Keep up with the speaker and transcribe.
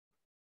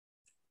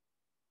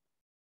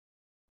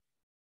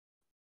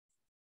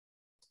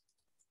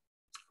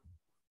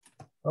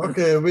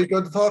Okay, we're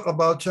going to talk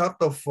about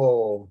chapter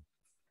 4,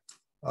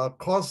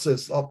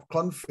 causes of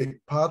conflict,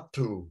 part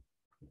 2.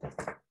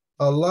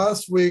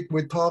 Last week,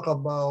 we talked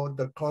about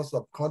the cause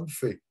of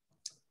conflict.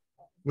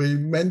 We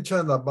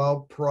mentioned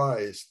about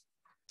pride.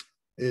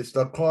 It's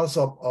the cause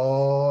of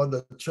all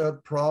the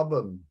church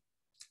problem.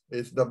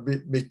 It's the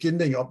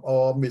beginning of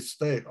all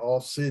mistake,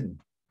 all sin.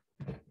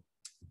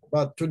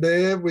 But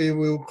today, we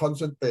will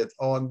concentrate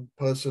on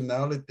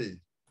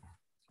personality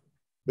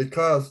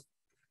because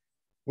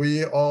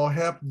we all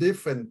have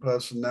different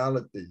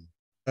personality.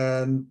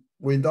 And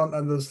we don't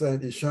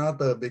understand each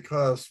other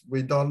because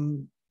we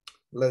don't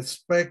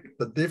respect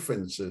the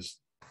differences.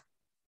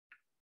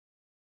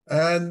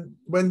 And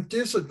when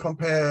Jesus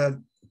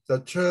compared the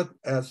church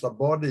as a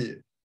body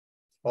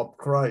of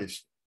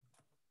Christ,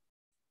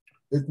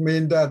 it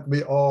means that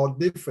we are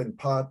different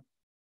parts,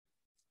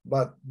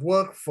 but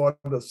work for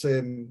the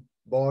same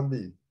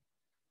body.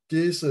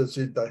 Jesus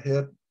is the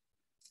head,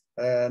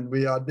 and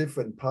we are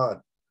different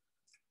parts.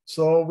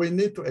 So we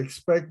need to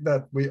expect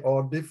that we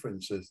are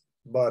differences,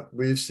 but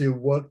we still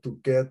work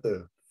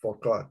together for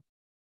God.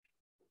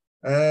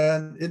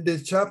 And in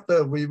this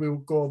chapter, we will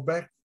go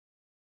back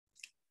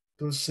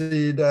to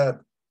see that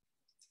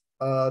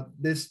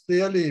this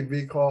theory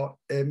we call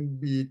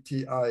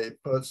MBTI,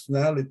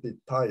 personality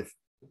type.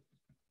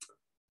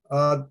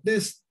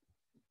 This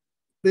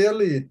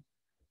theory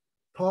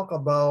talk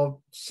about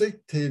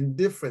 16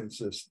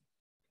 differences,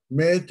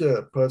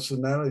 major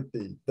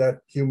personality that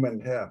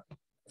humans have.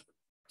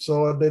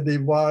 So they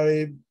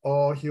divide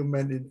all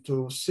humans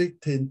into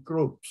 16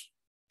 groups.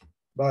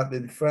 But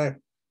in fact,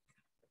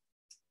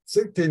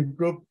 16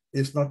 group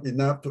is not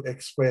enough to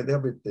explain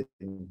everything.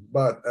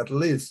 But at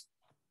least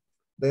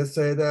they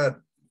say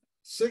that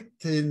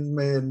 16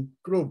 main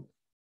group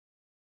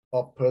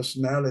of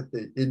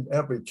personality in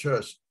every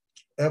church,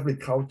 every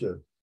culture,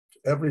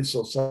 every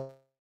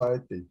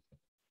society.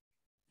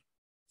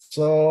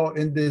 So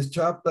in this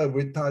chapter,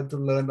 we try to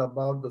learn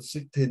about the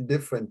 16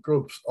 different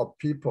groups of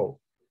people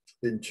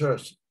in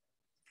church.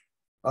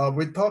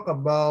 We talk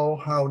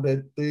about how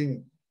they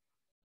think,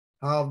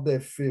 how they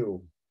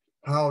feel,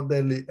 how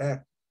they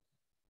react.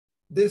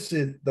 This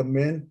is the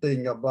main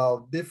thing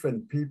about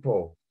different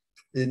people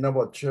in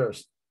our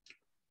church,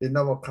 in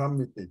our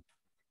community.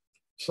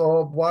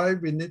 So why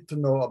we need to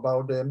know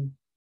about them?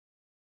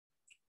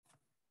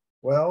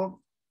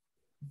 Well,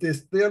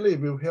 this theory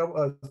will help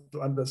us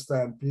to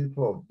understand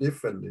people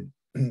differently.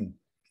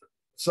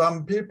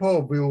 Some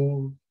people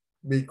will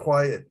be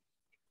quiet.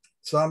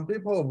 Some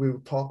people will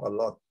talk a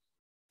lot.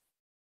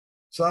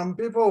 Some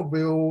people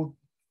will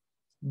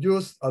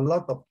use a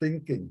lot of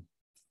thinking.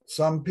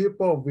 Some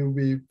people will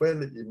be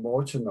very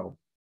emotional.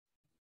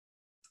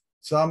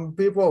 Some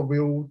people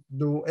will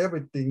do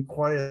everything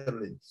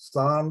quietly.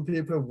 Some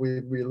people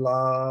will be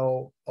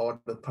loud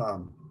all the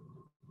time.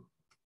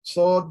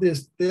 So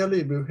this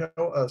theory will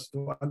help us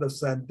to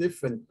understand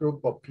different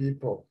group of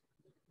people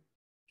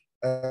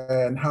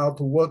and how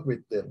to work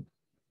with them.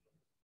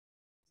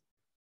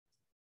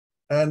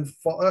 And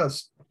for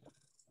us,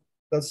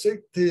 the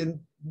 16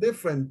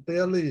 different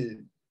theory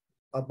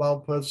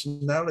about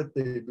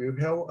personality will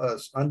help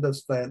us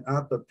understand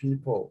other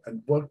people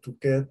and work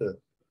together.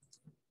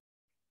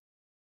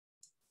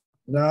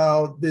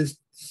 Now, this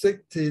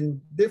 16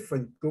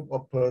 different group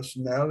of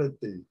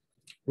personality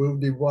will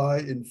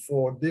divide in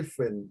 4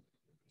 different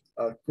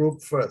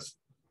groups first.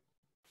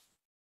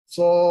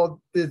 So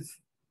these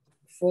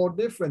 4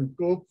 different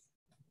groups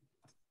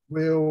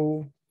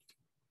will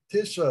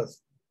teach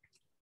us.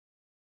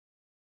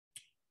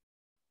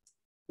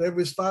 They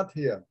will start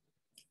here.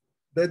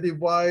 They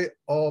divide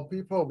all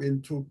people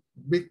into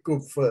big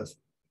groups first.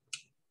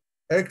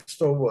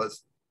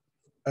 Extroverts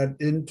and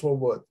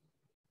introverts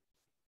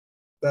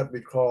that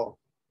we call.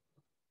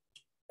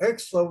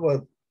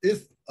 Extrovert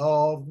is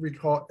we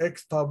call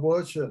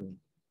extraversion.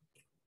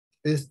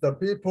 Is the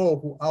people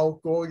who are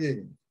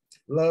outgoing,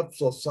 love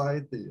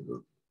society,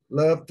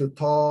 love to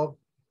talk,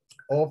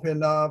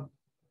 open up,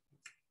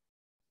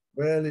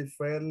 very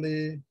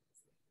friendly,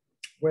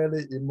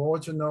 very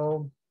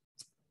emotional.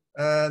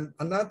 And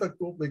another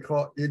group we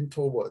call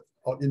introvert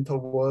or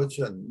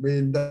introversion,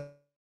 mean that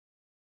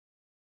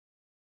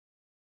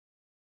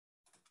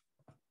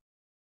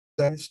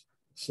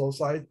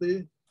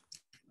society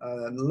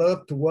and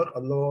love to work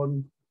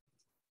alone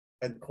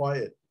and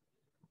quiet.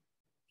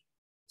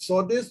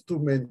 So these 2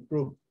 main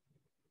groups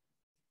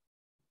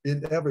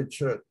in every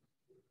church.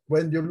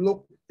 When you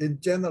look in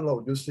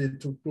general, you see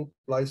 2 groups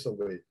right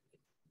away.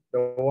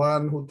 The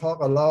one who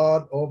talk a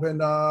lot,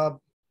 open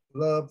up,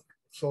 love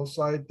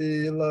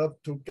society, love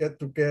to get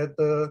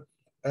together,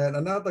 and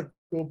another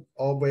group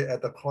always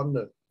at the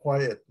corner,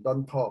 quiet,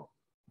 don't talk,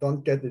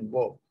 don't get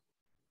involved.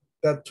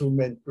 That 2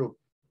 main groups.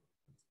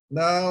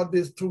 Now,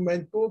 these 2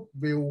 main groups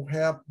will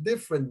have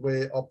different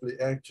way of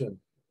reaction.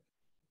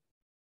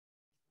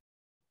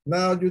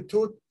 Now, you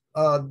took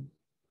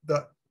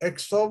the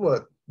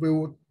extrovert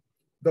will,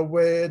 the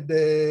way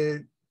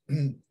they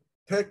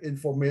take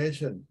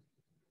information.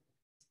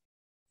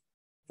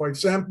 For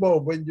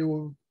example, when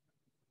you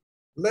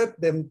let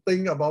them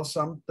think about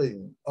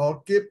something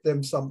or give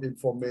them some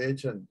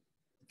information.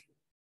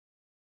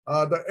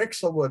 The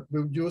extrovert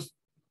will use,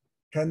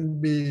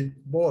 can be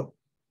both.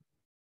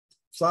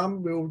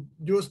 Some will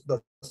use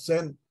the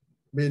sense,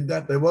 mean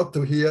that they love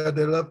to hear,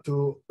 they love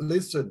to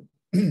listen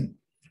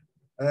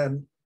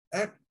and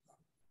act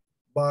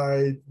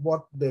by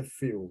what they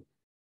feel.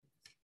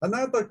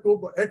 Another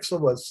group of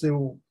extroverts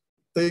will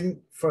think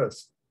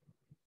first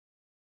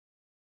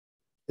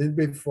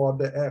before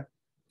they act.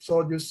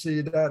 So you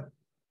see that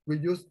we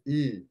use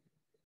E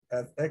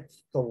as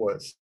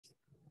extroverts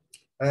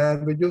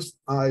and we use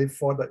I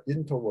for the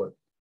introvert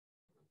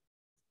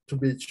to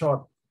be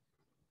short.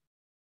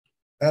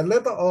 And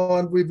later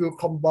on, we will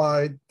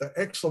combine the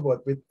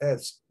extrovert with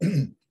S.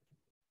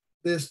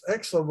 This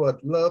extrovert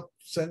love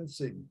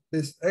sensing.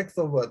 This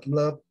extrovert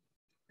love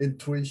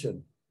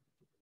intuition.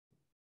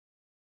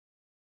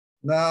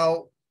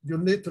 Now, you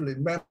need to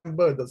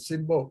remember the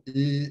symbol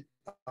E,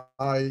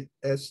 I,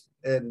 S,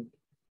 N,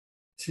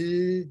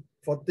 T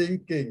for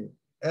thinking,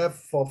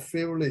 F for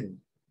feeling,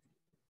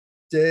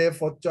 J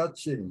for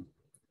judging,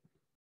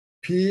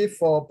 P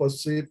for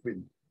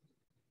perceiving.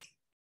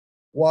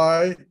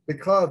 Why?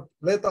 Because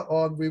later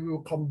on we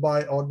will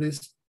combine all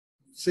these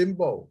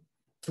symbols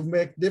to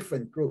make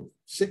different groups,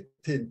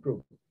 16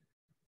 groups.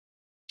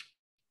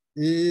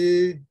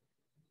 E,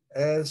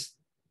 S,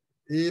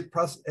 E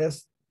plus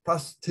S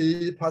plus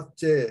T plus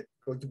J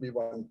going to be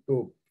one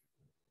group.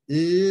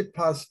 E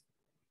plus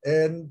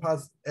N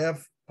plus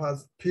F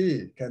plus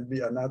P can be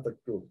another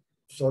group.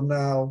 So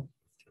now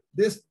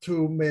these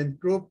two main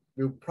groups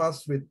will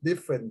plus with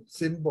different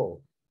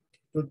symbols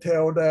to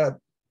tell that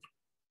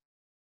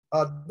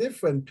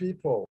different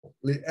people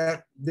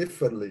react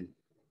differently.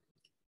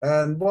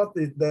 And what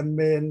is the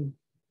main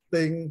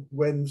thing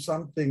when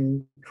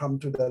something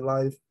comes to their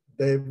life,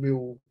 they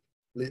will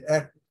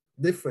react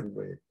different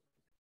way.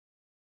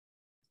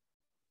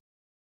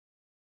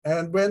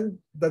 And when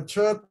the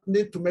church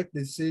need to make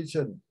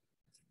decision,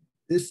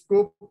 this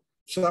group,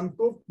 some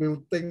group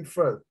will think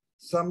first,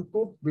 some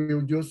group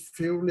will use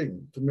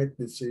feeling to make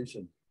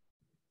decision.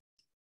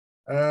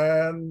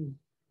 And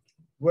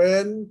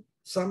when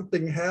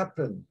something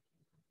happens,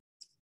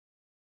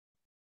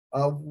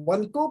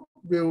 one group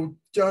will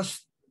judge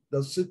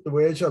the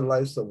situation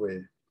right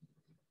away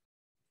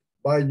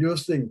by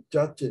using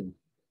judging.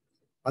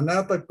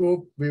 Another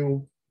group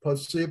will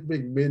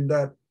perceiving, mean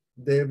that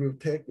they will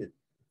take it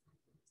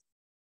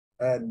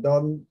and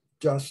don't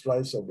judge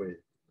right away.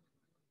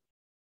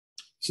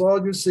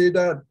 So you see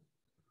that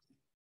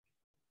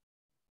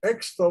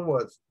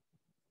extroverts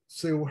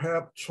still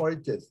have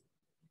choices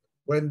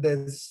when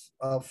they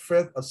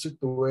face a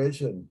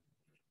situation.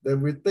 They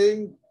will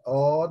think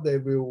or they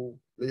will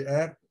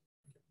react.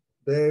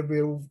 They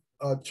will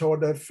show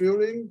their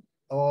feeling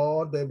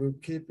or they will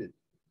keep it.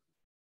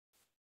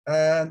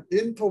 And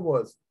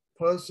introvert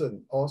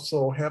person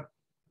also have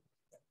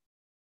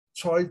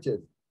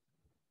choices.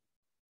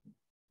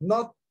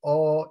 Not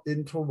all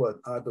introverts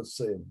are the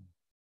same.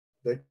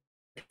 They're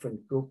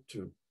different group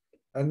too.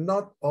 And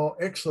not all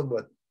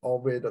extroverts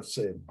always the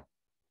same.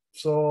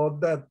 So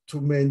that two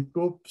main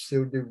groups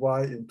still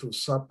divide into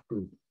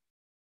subgroups.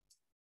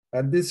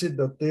 And this is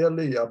the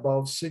theory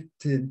about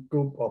 16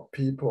 group of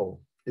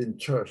people in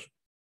church.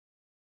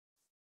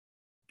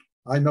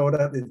 I know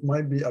that it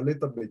might be a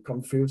little bit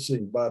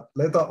confusing, but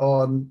later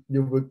on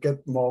you will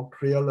get more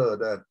clearer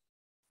that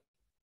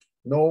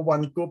no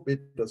one group is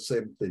the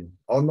same thing,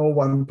 or no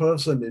one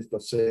person is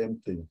the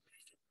same thing.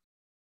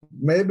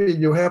 Maybe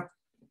you have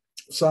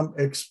some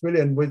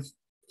experience with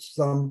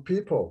some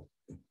people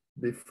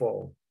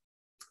before.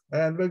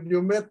 And when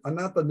you met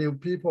another new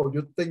people,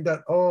 you think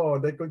that, oh,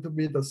 they're going to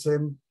be the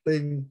same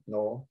thing.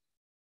 No.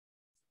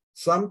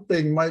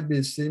 Something might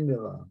be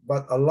similar,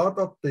 but a lot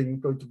of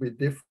things going to be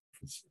different.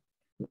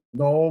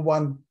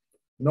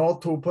 No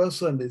two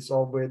person is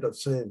always the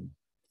same.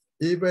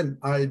 Even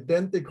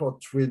identical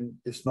twin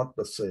is not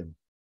the same.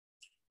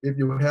 If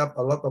you have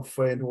a lot of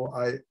friends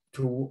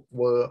who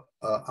were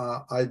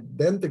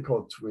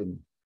identical twin,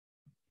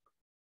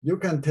 you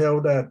can tell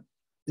that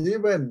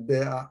even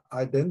they are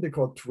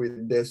identical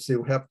twin, they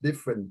still have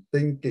different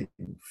thinking,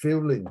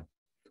 feeling,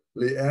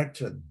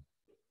 reaction.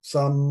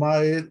 Some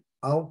might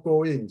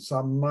outgoing,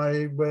 some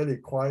might very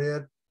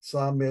quiet,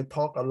 some may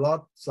talk a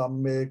lot,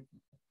 some may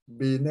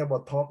be never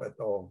talk at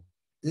all,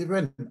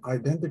 even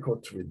identical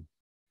twin.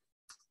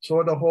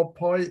 So the whole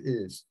point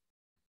is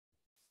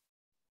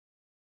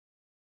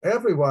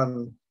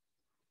everyone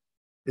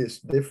is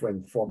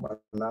different from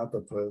another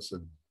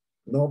person.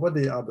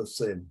 Nobody are the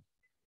same.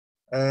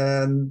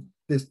 And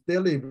this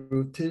daily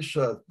will teach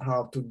us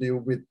how to deal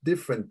with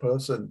different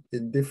person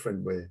in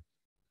different way.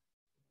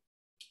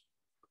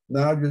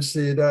 Now you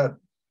see that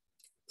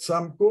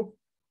some group,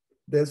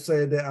 they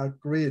say they are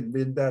green,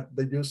 mean that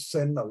they use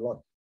sense a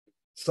lot.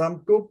 Some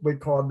group, we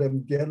call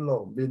them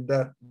yellow, mean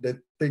that they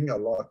think a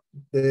lot.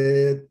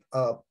 They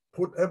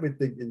put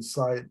everything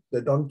inside.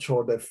 They don't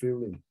show their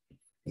feeling.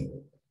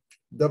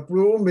 The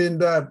blue mean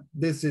that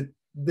this is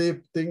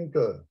deep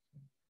thinker.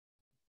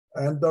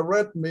 And the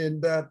red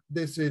means that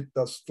this is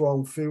the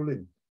strong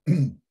feeling.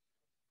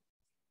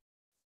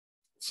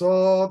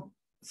 So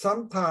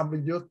sometimes we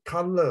use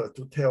color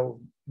to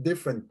tell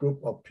different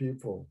group of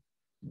people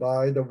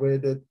by the way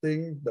they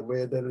think, the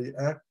way they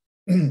react.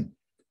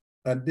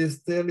 And this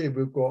theory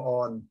will go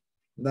on.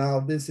 Now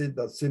this is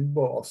the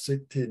symbol of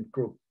 16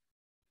 group.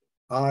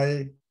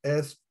 ISTJ.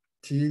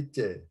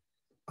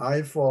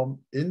 I form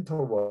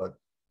introvert,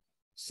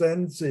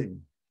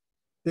 sensing,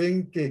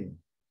 thinking,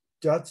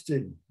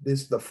 judging.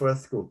 This is the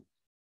first group.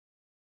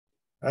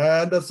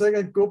 And the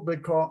second group we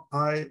call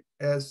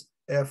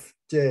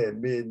ISFJ,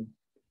 mean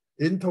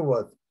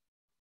introvert,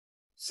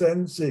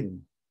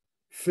 sensing,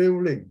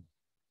 feeling,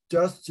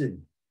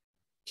 judging.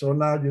 So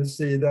now you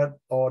see that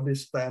all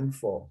this stand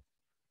for.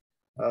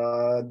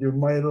 You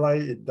might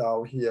write it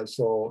down here.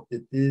 So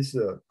it is,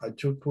 I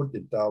should put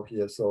it down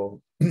here.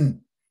 So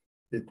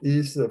it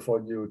is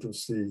for you to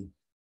see.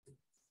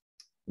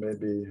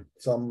 Maybe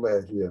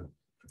somewhere here.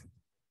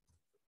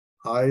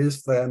 I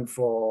stand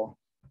for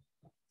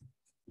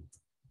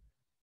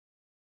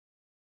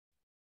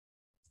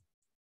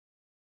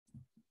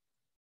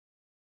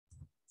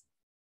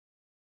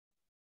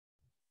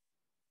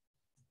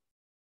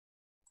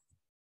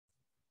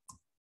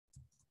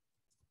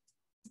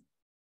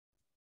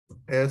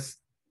S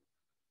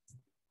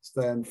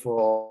stand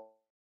for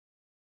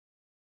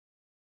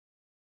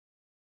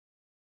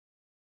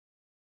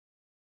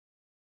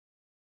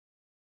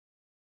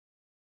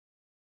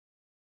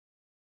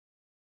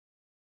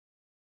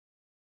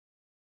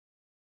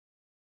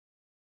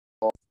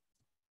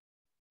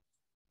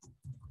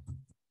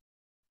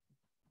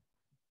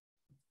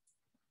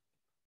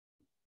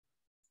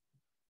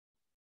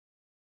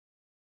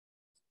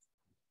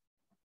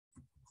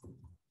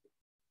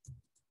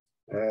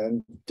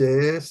and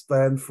J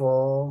stand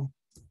for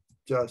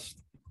just.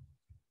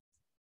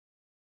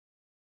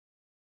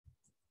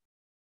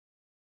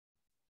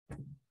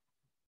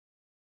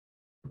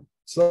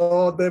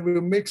 So they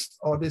will mix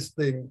all these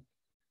things.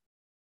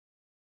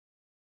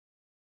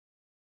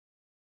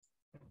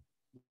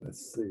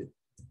 Let's see.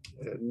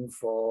 And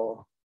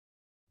for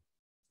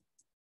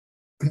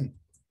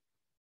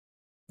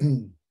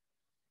let's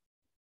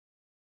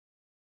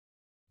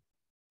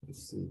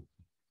see.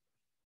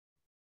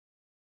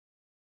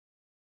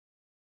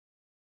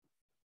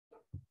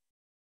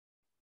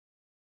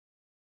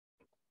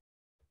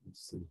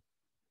 Let's see.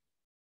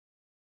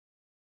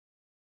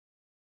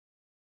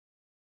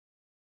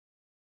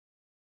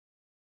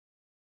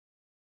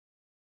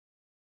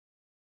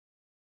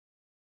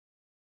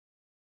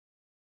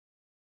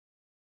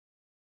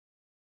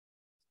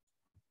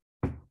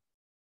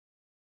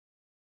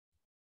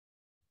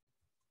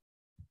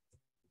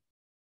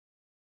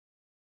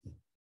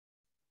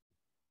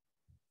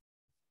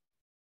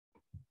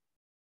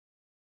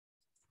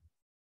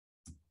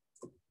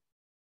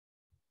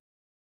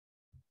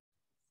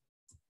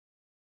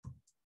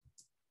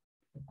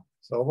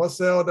 So what's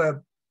all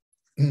that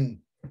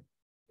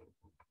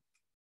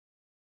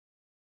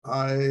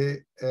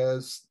ISF,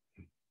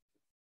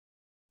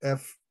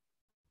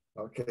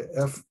 okay,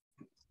 F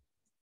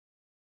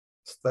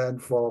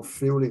stand for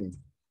feeling.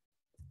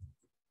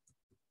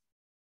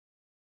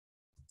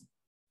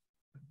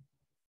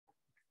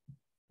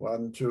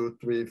 One, two,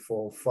 three,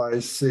 four,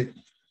 five, six.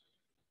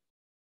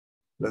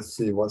 Let's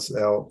see what's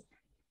L.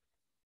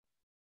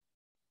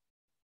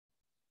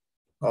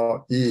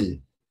 Oh,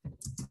 E.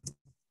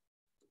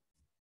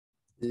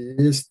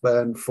 E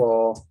stand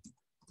for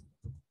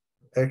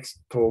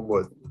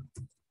extrovert.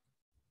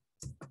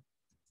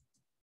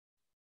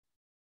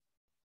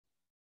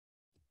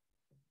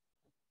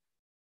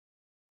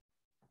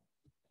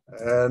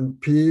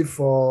 And P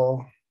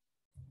for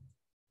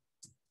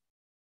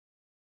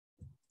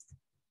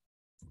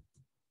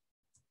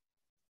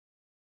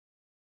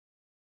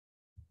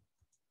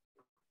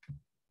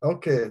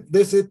okay,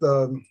 this is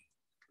the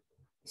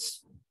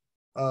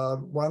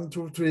 1,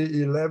 2,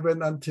 3,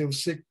 11 until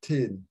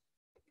 16.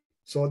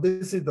 So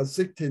this is the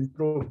 16th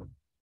group.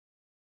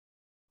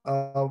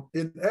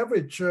 In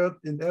every church,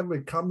 in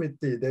every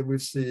committee, they will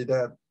see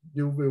that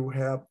you will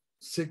have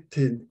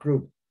 16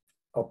 group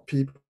of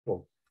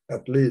people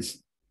at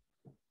least.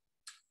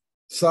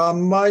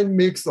 Some might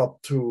mix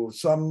up 2,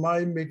 some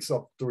might mix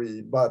up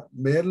 3, but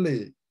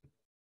mainly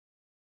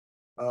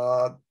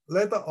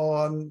later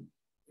on,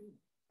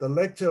 the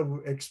lecture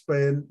will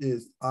explain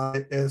is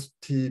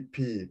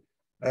ISTP.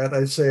 And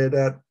I say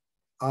that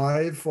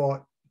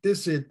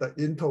this is the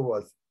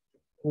introvert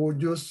who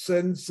use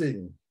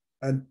sensing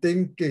and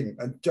thinking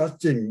and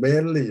judging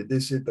mainly.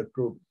 This is the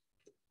group.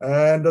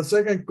 And the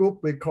second group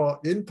we call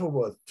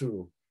introvert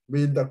too,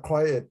 mean the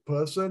quiet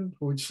person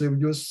who still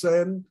use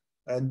sense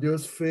and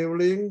use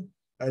feeling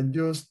and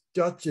use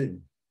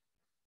judging.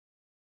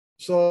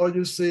 So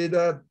you see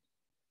that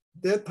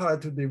they try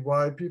to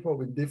divide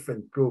people in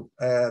different groups.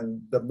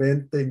 And the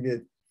main thing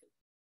is,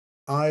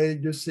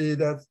 you see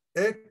that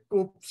A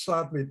group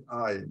start with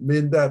I,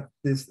 mean that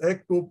this A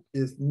group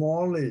is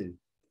morally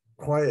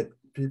quiet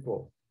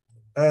people.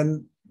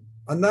 And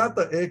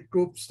another A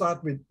group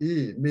start with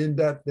E, mean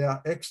that they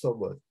are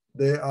extrovert.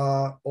 they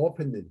are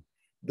opening,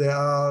 they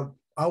are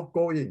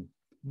outgoing.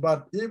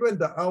 But even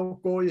the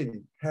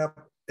outgoing have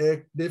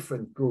a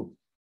different group.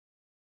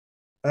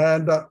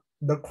 And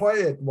the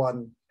quiet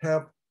one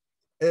have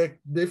a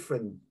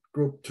different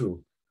group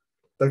too.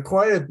 The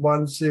quiet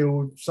ones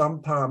still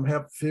sometimes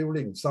have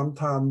feelings,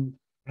 sometimes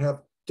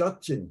have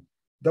judging.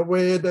 The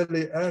way they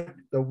react,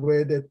 the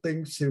way they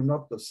think still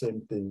not the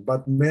same thing.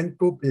 But main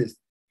group is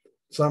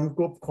some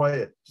group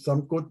quiet,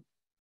 some group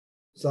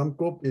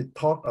is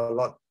talk a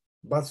lot,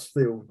 but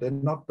still they're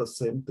not the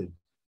same thing.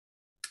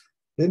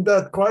 In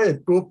that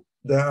quiet group,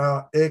 there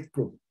are 8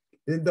 groups.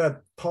 In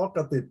that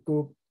talkative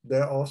group,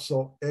 there are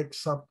also 8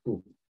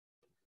 subgroups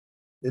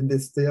in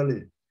this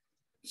theory.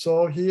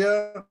 So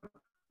here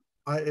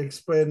I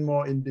explain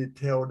more in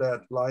detail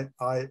that like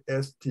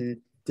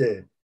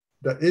ISTJ.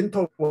 The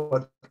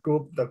introvert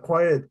group, the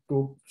quiet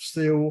group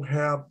still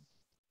have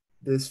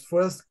this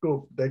first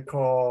group they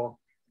call,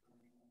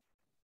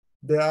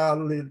 they are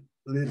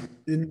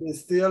in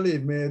this theory,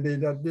 maybe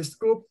that this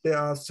group, they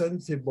are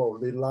sensible,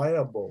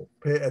 reliable,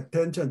 pay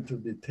attention to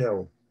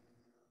detail.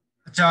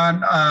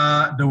 John,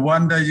 the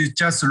one that you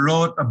just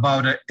wrote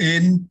about the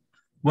in,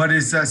 what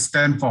does that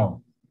stand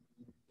for?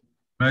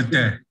 Right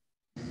there.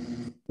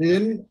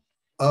 In,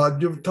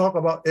 you talk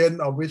about N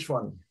of which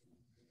one?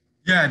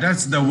 Yeah,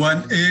 that's the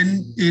one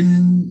in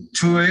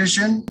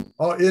intuition.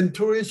 Or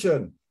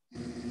intuition.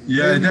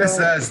 Yeah,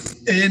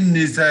 that's in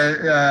is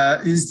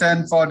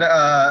stand for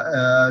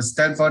the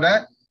stand for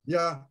that.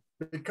 Yeah,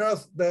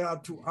 because there are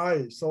 2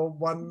 I's. So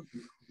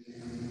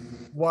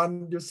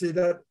one you see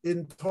that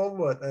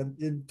introvert and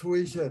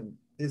intuition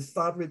it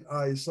start with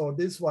I. So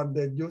this one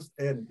they use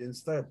N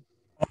instead.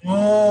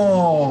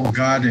 Oh,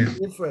 got it.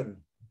 Different.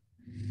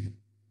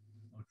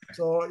 Okay.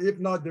 So if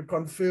not, you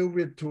confuse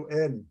with 2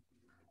 N.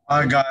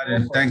 I got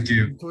it. Thank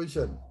you.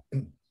 Intuition.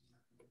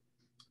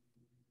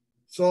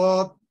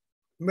 So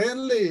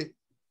mainly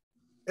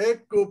A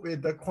group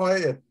is the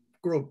quiet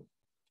group.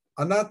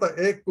 Another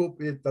A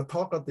group is the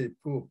talkative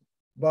group.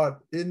 But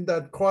in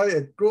that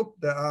quiet group,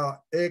 there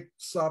are 8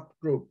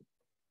 subgroups.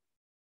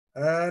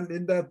 And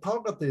in that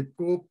talkative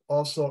group,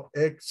 also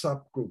 8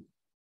 subgroups.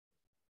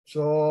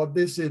 So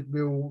this is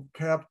will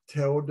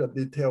tell the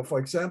detail. For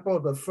example,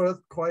 the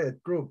first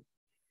quiet group,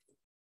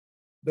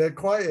 they're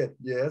quiet,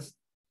 yes,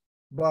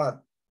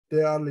 but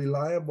they are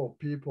reliable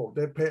people.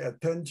 They pay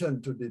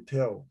attention to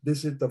detail.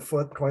 This is the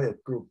first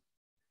quiet group.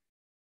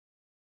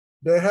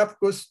 They have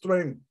good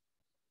strength.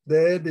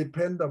 They're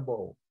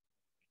dependable.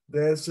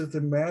 They're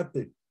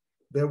systematic.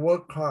 They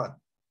work hard.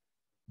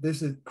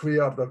 This is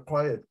clear of the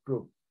quiet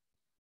group.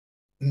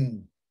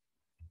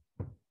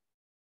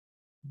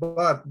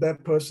 But their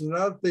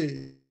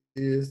personality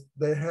is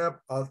they have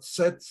a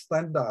set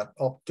standard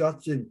of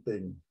judging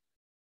things.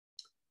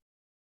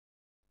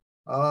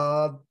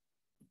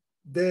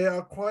 They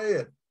are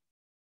quiet,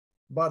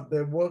 but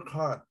they work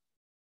hard.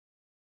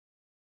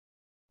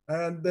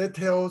 And they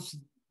tell us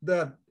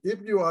that if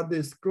you are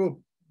this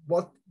group,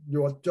 what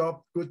your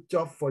job, good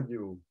job for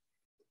you.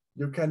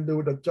 You can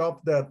do the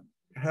job that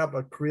have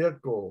a clear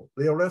goal,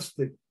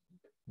 realistic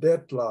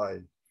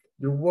deadline.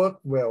 You work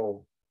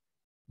well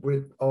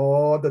with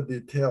all the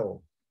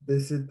detail.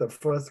 This is the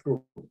first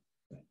group.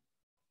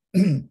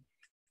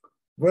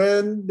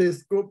 When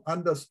this group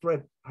under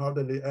stress, how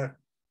they react?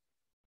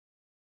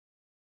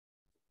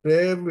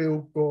 They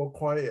will go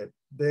quiet.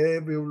 They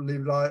will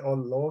rely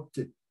on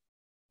logic.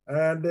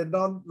 And they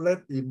don't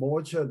let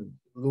emotion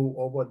rule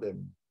over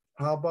them.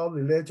 How about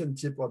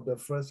relationship of the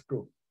first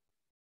group?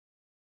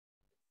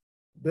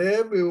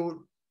 They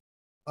will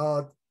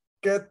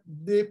get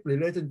deep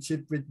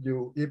relationship with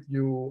you if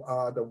you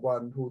are the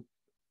one who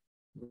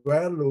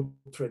value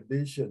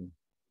tradition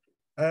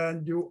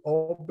and you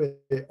obey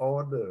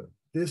order.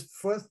 This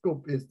first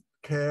group is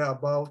care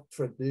about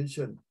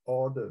tradition,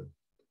 order.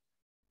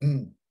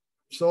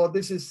 So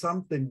this is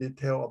something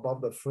detailed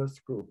about the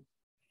first group.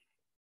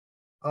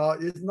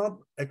 It's not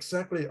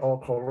exactly all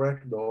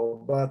correct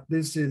though, but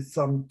this is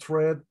some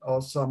thread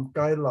or some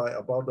guideline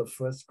about the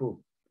first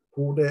group,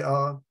 who they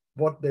are,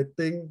 what they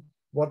think,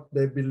 what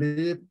they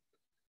believe,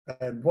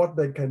 and what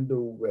they can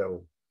do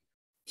well.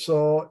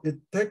 So it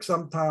takes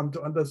some time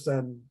to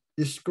understand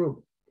each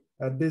group.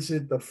 And this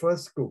is the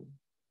first group.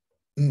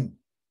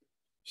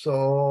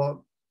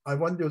 So I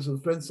want you to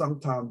spend some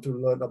time to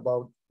learn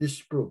about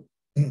each group.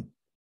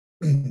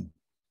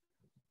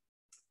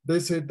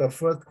 This is the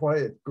first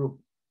quiet group.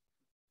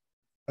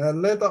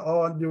 And later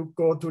on, you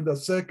go to the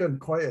second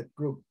quiet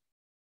group.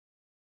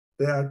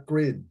 They are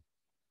green.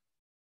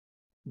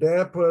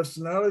 Their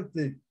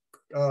personality,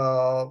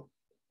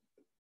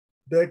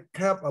 they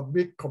have a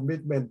big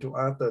commitment to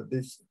others.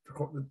 This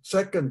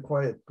second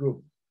quiet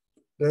group,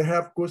 they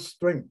have good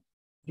strength.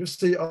 You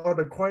see all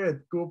the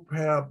quiet group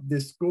have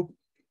this group,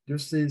 you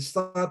see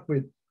start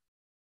with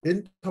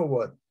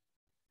introvert.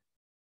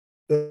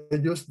 They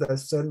use their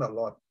sense a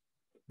lot.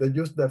 They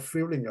use their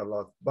feeling a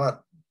lot,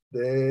 but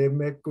they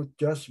make good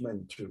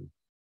judgment too.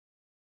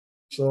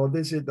 So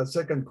this is the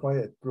second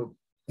quiet group.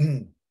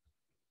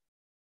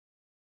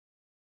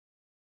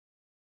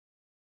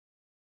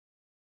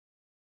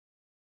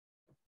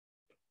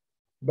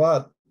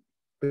 But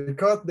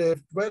because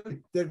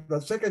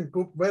the second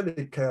group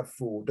very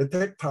careful, they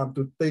take time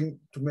to think,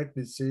 to make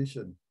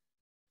decision.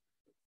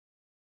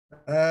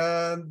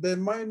 And they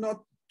might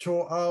not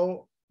show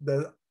out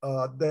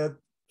that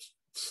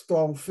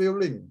strong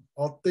feeling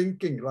or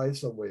thinking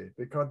right away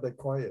because they're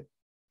quiet.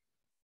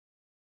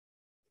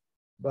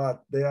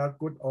 But they are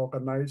good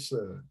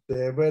organizer.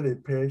 They're very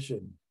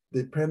patient,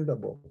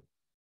 dependable.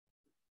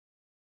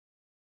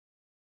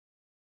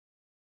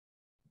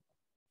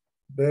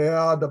 They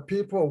are the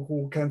people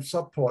who can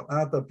support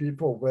other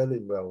people very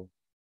well.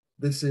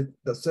 This is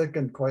the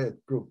second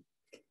quiet group.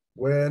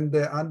 When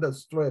they're under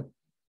stress,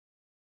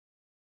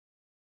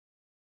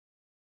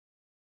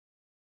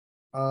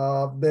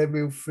 they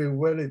will feel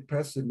very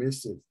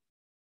pessimistic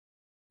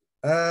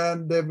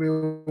and they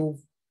will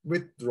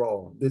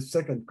withdraw, the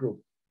second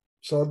group.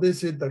 So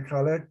this is the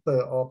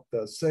character of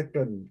the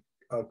second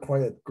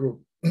quiet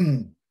group.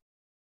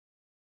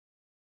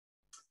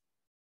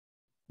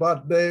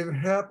 But they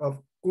have a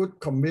good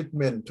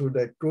commitment to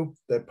their group,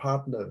 their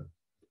partner.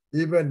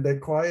 Even they're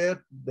quiet,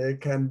 they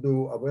can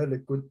do a very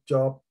good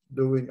job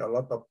doing a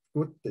lot of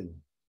good things.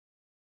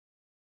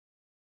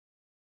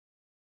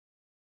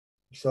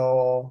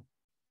 So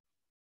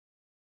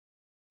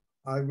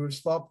I will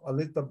stop a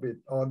little bit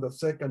on the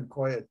second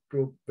quiet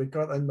group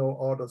because I know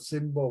all the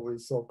symbol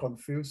is so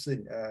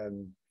confusing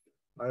and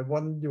I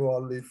want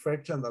your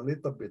reflection a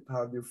little bit,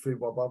 how you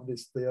feel about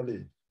this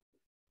theory.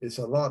 It's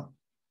a lot.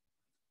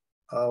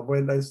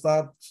 When I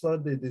start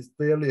studying this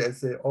theory, I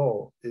say,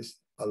 oh, it's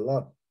a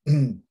lot.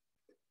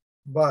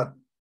 But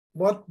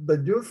what the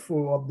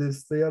useful of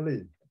this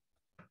theory?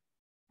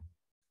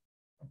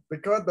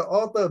 Because the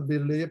author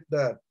believed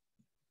that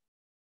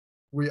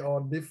we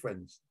are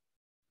different,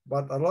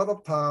 but a lot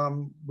of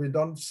time we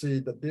don't see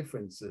the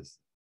differences.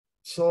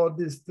 So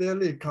this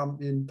theory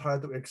comes in try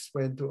to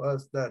explain to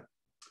us that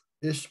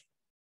each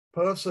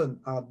person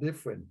are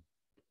different.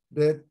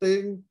 They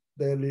think,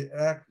 they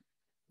react,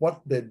 what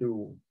they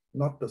do,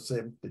 not the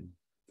same thing.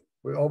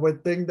 We always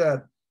think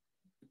that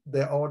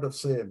they're all the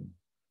same,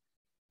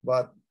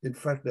 but in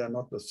fact, they're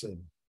not the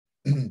same.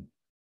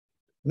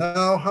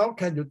 Now, how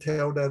can you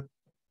tell that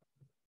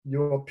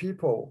your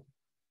people,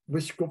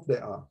 which group they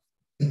are?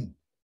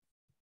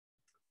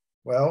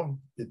 Well,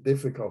 it's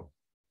difficult.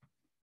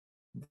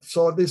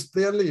 So this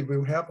theory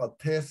will have a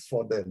test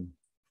for them.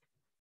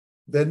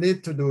 They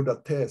need to do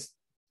the test,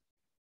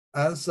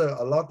 answer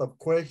a lot of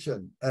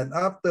questions, and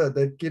after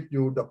they give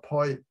you the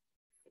point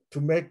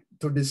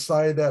to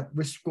decide that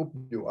which group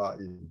you are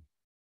in.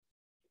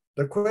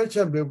 The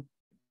question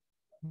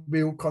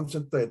will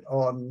concentrate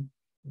on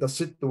the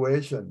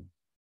situation.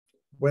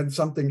 When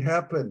something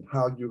happens,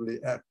 how you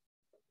react,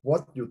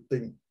 what you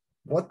think,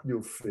 what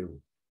you feel.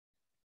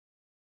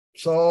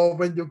 So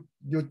when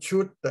you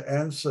choose the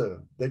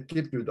answer, they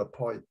give you the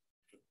point.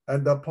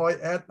 And the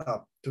point adds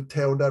up to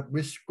tell that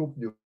which group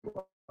you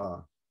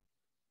are.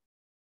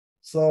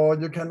 So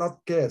you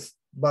cannot guess,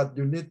 but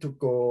you need to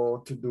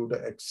go to do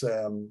the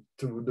exam,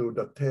 to do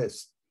the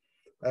test.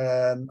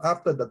 And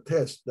after the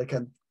test, they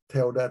can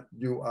tell that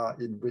you are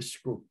in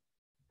which group.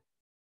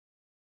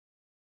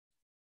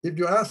 If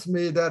you ask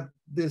me that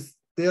this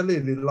theory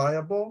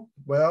reliable,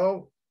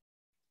 well,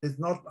 it's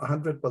not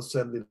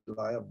 100%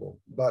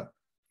 reliable, but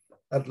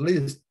at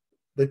least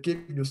they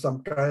give you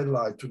some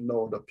guideline to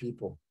know the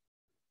people.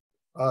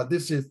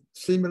 This is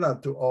similar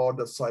to all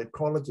the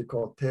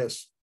psychological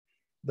tests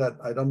that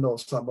I don't know,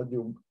 some of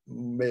you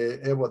may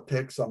ever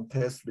take some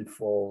tests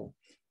before.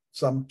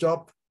 Some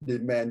job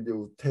demand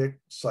you take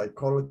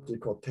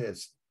psychological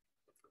tests,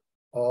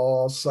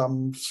 or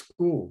some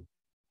school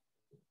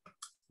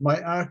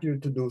might ask you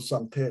to do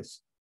some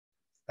tests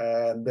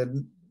and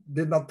then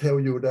did not tell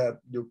you that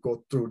you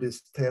go through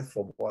this test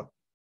for what,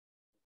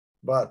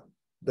 but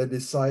they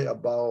decide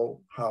about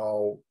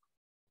how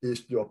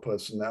is your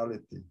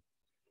personality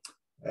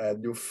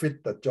and you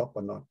fit the job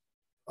or not,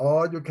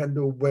 or you can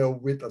do well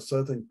with a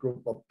certain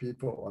group of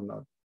people or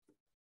not.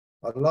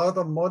 A lot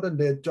of modern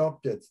day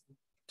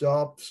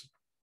jobs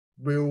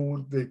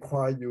will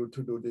require you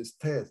to do this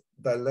test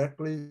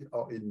directly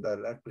or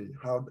indirectly.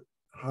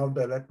 How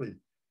directly?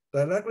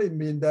 Directly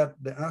mean that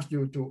they ask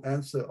you to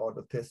answer all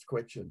the test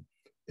questions.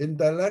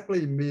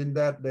 Indirectly mean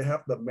that they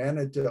have the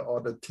manager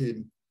or the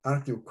team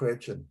ask you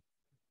question.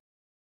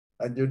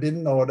 And you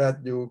didn't know that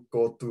you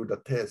go through the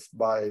test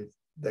by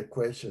the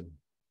question.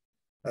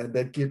 And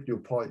they give you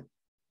point.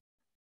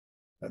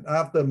 And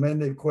after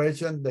many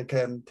questions, they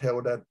can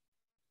tell that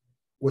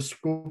which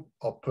group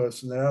of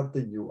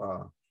personality you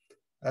are.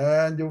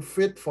 And you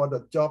fit for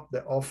the job they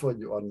offer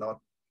you or not.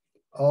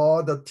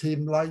 Or the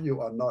team like you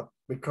or not,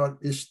 because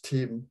each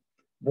team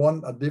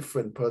want a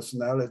different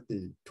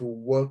personality to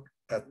work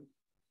at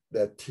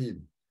their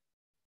team.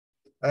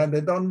 And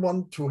they don't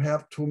want to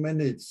have too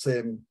many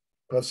same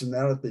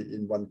personality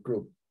in one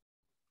group.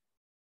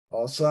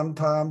 Or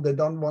sometimes they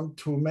don't want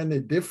too many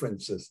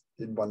differences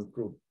in one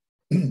group.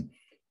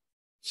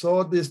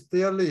 So this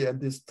theory and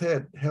this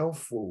test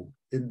helpful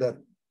in that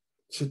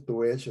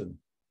situation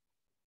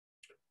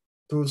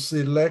to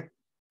select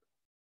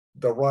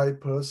the right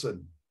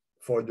person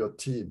for your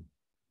team.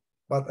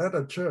 But at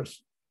a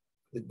church,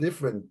 it's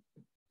different.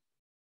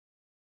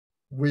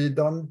 We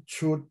don't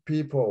choose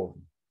people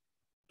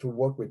to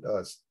work with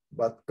us,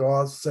 but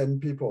God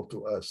sent people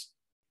to us.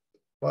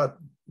 But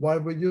why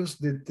we use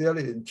the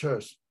theory in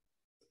church?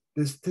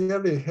 This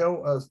theory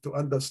helps us to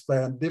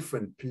understand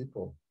different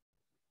people,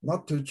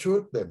 not to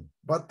choose them,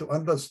 but to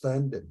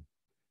understand them,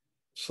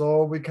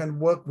 so we can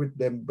work with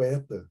them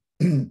better.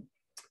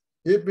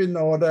 If we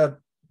know that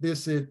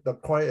this is the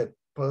quiet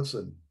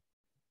person,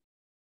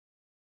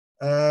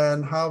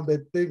 and how they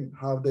think,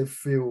 how they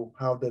feel,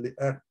 how they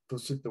react to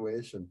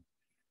situation,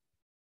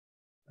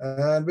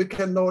 and we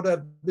can know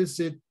that this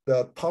is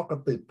the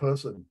talkative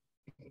person,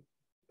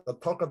 the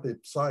talkative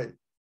side,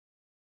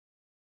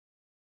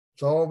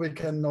 so we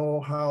can know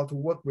how to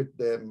work with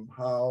them,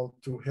 how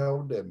to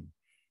help them.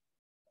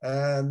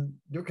 And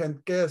you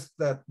can guess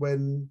that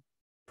when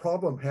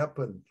problem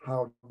happen,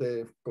 how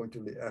they're going to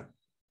react.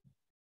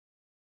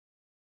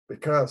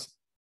 Because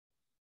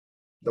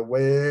the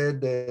way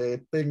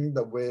they think,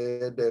 the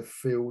way they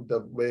feel, the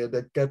way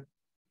they get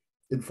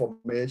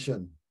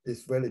information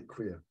is very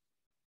clear.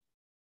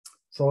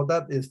 So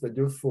that is the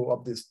useful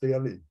of this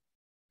theory.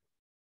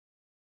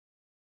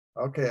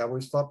 Okay, I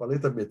will stop a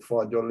little bit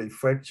for your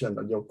reflection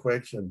and your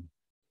question.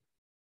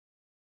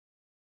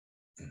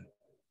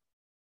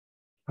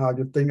 How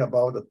you think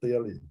about the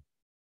theory.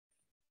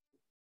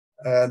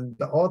 And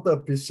the author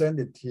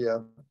presented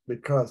here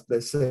because they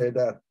say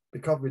that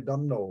because we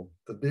don't know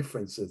the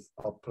differences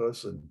of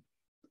person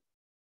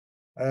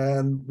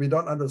and we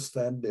don't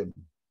understand them.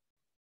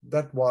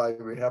 That's why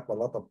we have a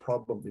lot of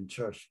problems in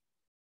church.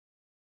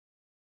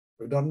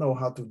 We don't know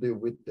how to deal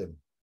with them.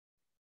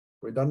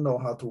 We don't know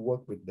how to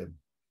work with them.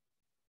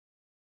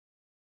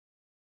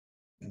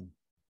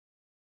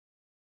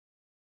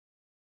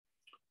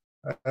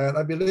 And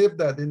I believe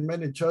that in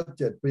many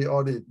churches, we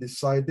already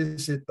decide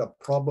this is the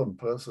problem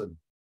person.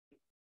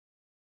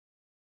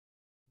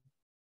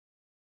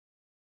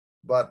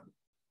 But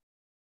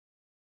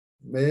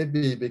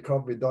maybe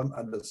because we don't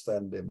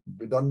understand them,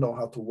 we don't know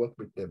how to work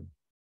with them.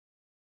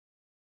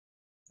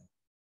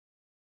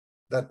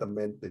 That's the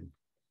main thing.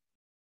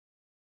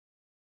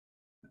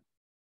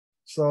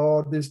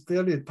 So this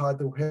theory tries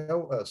to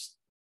help us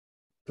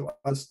to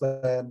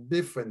understand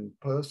different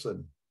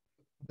person,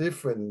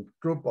 different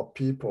group of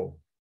people,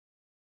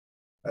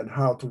 and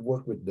how to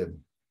work with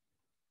them.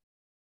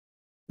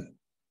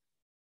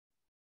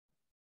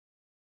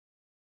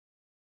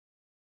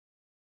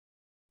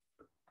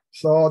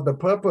 So the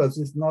purpose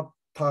is not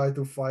try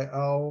to find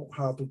out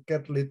how to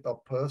get rid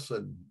of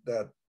person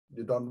that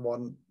you don't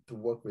want to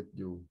work with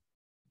you,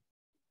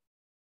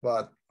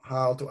 but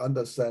how to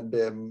understand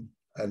them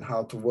and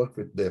how to work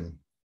with them.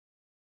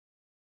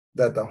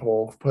 That's the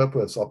whole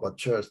purpose of a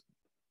church,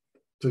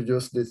 to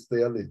use this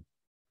theory.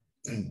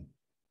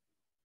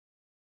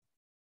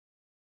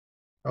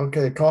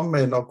 Okay,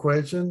 comment or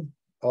question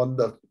on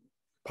the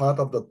part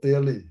of the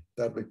theory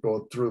that we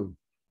go through.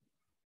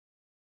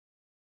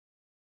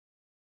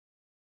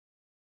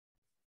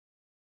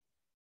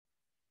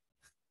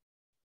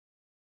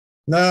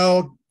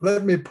 Now,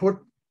 let me put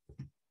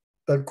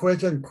the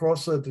question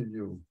closer to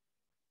you.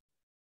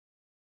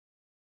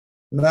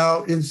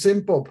 Now, in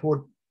simple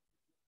put,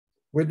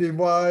 we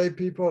divide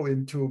people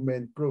into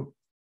main group: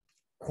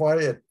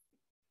 quiet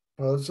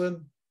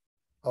person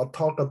or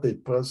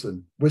talkative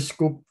person. Which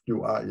group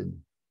you are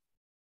in?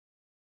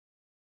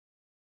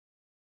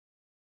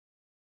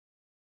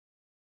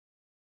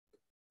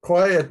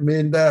 Quiet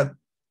means that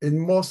in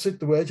most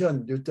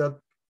situations, you just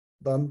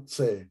don't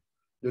say,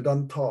 you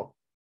don't talk,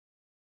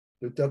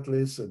 you just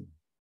listen,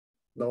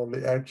 no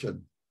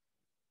reaction.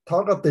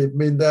 Talkative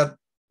means that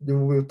you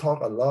will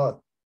talk a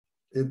lot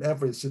in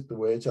every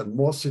situation,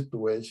 most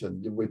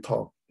situations you will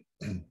talk.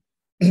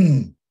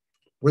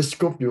 Which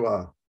group you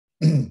are?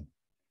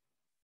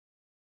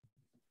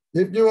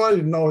 If you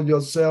already know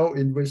yourself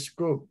in which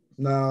group,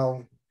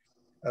 now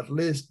at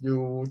least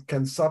you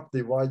can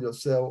subdivide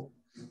yourself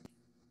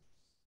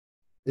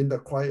in the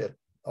quiet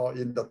or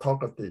in the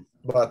talkative.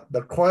 But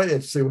the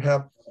quiet still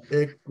have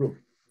 8 group,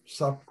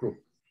 subgroup.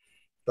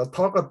 The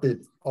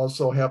talkative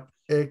also have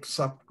 8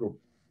 subgroup.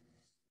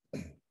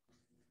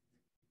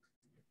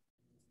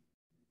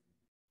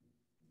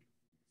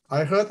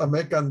 I heard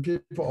American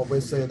people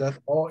always say that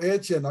all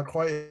Asians are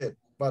quiet,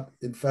 but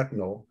in fact,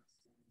 no.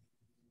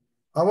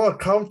 Our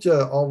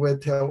culture always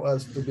tells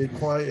us to be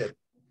quiet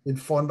in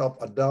front of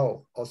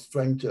adult or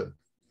stranger.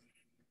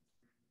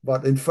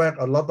 But in fact,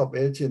 a lot of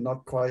Asians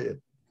not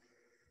quiet.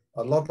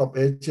 A lot of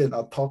Asians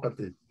are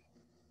talkative.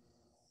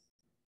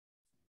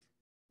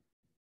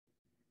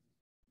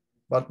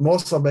 But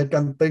most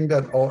Americans think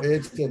that all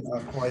Asians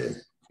are quiet.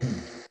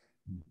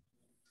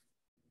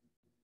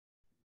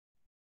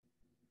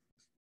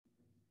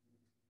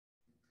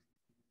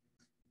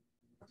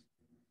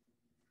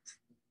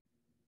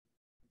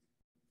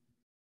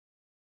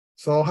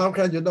 So how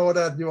can you know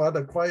that you are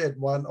the quiet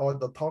one or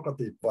the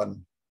talkative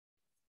one?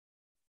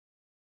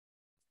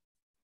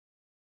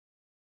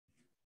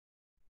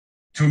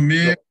 To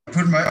me, I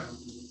put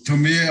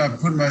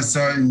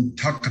myself in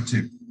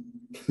talkative.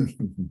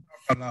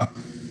 A lot.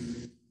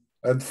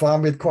 And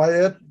farm it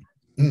quiet.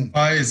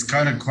 Why is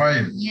kind of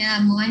quiet? Yeah,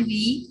 might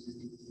be.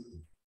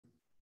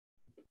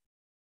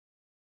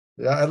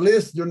 Yeah, at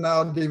least you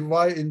now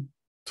divide in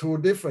two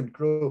different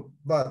groups.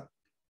 But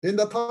in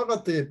the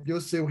talkative, you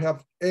still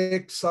have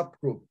X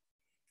subgroup.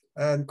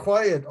 And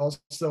quiet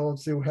also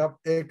still have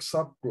X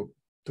subgroup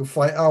to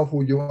find out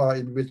who you are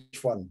in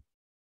which one.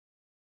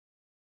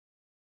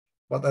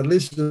 But at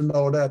least you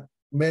know that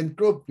main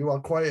group, you are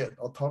quiet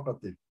or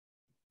talkative.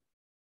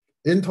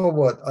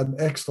 Introvert and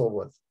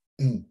extrovert.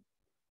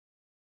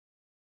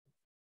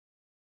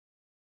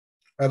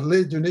 At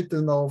least you need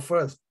to know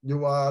first,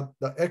 you are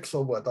the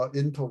extrovert or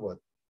introvert.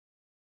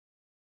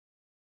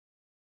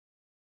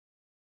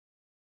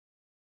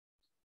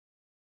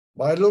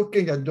 By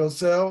looking at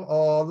yourself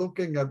or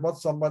looking at what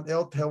someone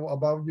else tells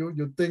about you,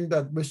 you think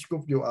that which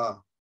group you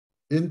are,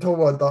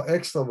 introvert or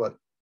extrovert.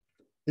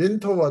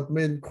 Introvert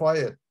means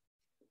quiet.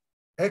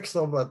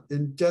 Extrovert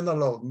in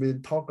general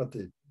means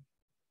talkative.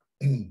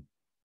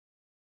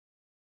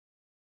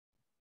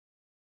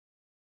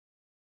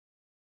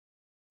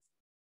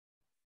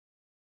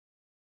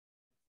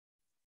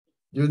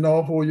 You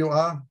know who you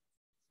are?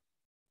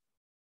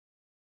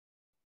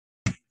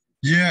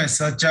 Yes,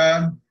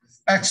 Ajahn,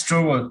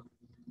 extrovert.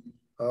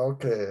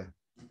 Okay.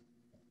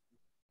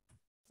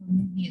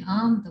 Maybe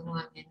I'm the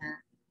one in a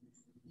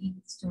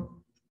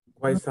intro.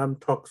 Why some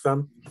talk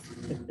some?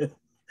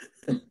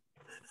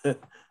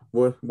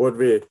 both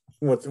way.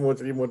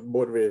 Mostly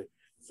both way.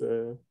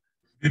 So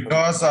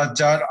Because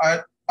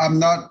Ajahn, I'm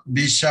not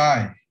be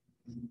shy.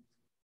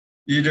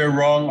 Either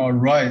wrong or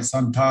right.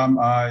 Sometimes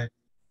I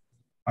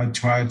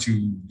try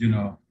to,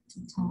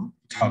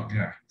 talk.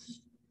 Yeah.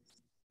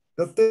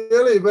 The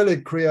theory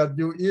very clear.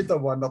 You either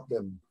one of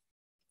them.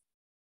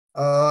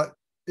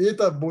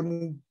 Either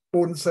Boon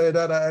say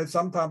that I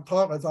sometimes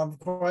talk and sometimes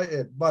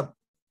quiet, but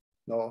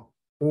no,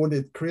 Boon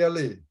is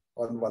clearly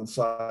on one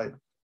side.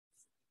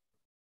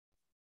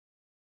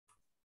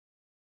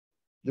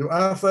 You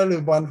ask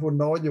anyone who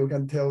knows you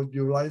can tell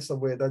you right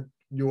away that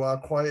you are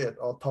quiet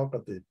or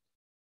talkative.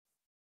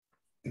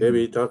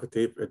 maybe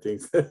talkative, I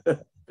think.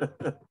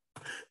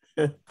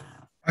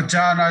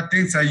 Ajahn, I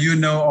think that you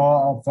know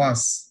all of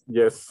us.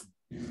 Yes,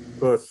 of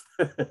course.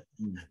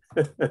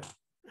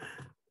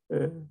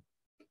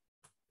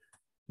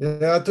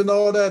 Yeah, to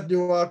know that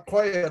you are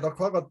quiet or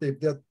talkative,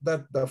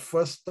 that's the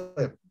first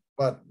step.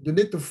 But you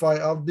need to find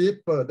out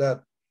deeper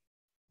that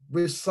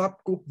which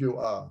subgroup you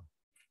are.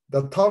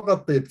 The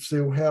talkative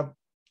still have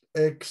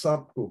X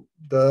subgroup.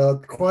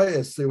 The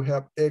quiet still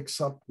have X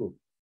subgroup.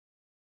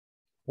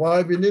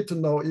 Why we need to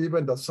know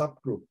even the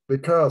subgroup?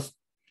 Because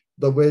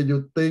the way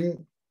you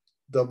think,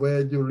 the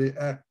way you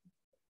react,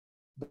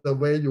 the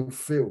way you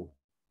feel,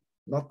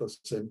 not the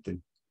same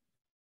thing.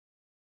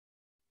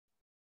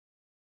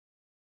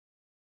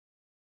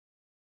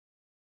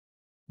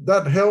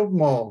 That helps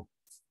more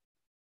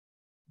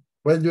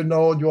when you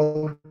know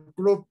your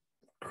group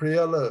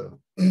clearer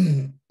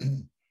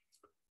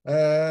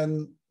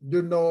and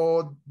you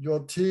know your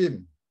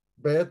team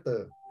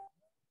better.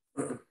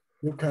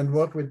 You can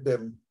work with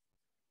them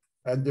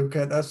and you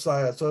can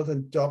assign a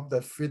certain job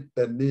that fit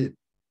their need.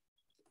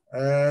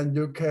 And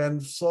you can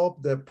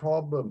solve their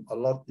problem a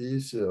lot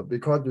easier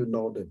because you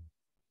know them.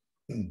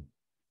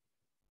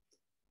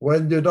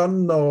 When you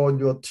don't know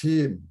your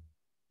team,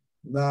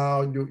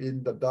 now you're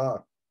in the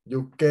dark.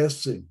 You're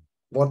guessing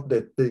what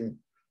they think.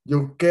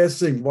 You're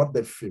guessing what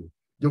they feel.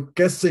 You're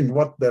guessing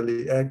what their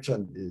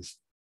reaction is.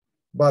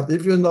 But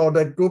if you know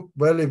that group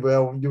very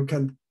well, you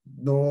can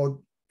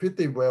know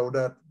pretty well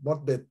that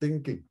what they're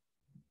thinking,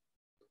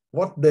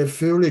 what they're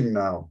feeling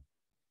now,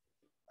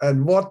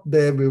 and what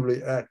they will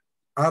react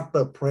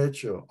under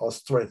pressure or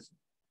stress.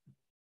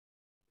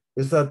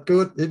 Is that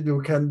good if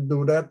you can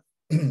do that?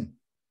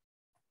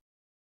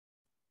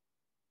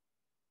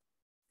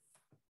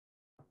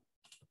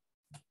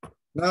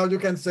 Now you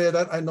can say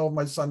that I know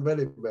my son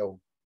very well.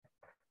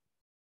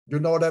 You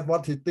know that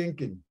what he's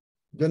thinking.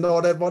 You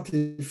know that what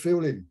he's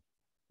feeling.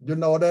 You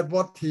know that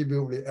what he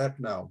will react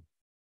now.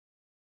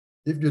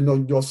 If you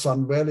know your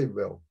son very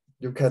well,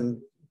 you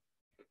can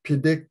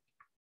predict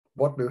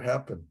what will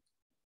happen.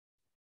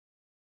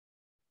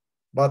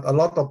 But a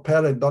lot of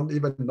parents don't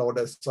even know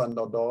their son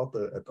or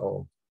daughter at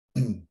all.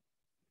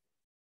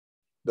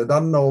 They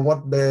don't know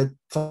what their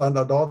son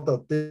or daughter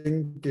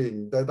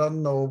thinking. They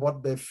don't know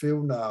what they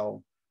feel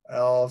now.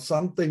 Or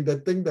something they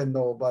think they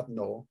know, but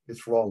no,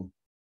 it's wrong.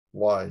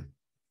 Why?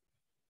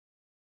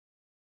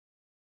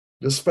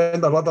 You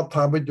spend a lot of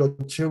time with your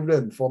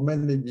children for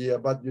many years,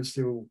 but you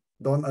still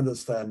don't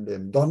understand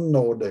them, don't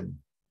know them.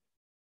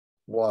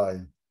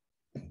 Why?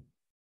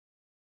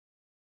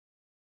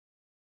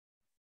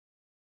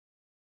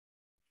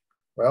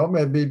 Well,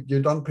 maybe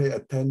you don't pay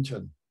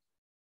attention.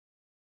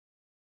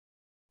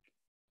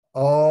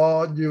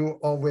 Or you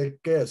always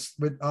guess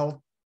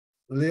without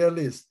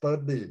really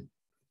study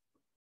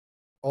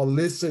or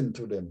listen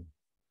to them.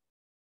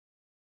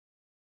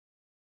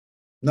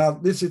 Now,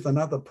 this is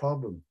another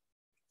problem.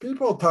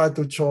 People try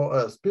to show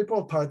us,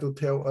 people try to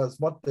tell us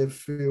what they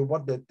feel,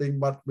 what they think,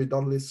 but we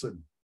don't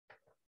listen.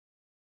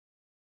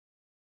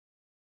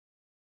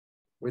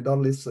 We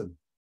don't listen.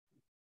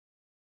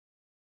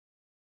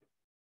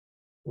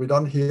 We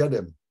don't hear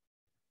them.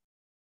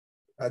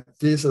 And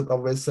Jesus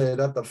always say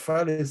that the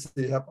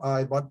Pharisees have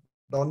eye but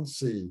don't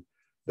see.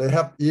 They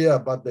have ear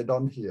but they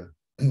don't hear.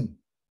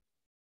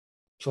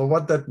 So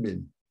what that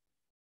mean?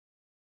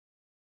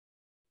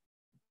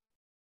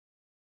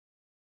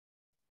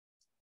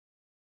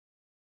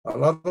 A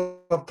lot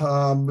of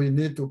time we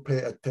need to pay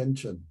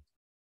attention.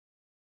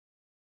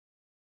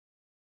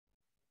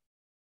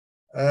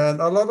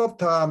 And a lot of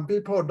time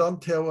people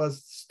don't tell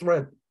us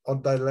straight or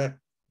direct.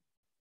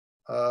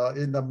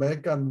 In the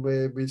American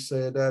way, we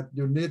say that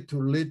you need to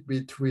read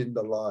between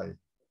the lines.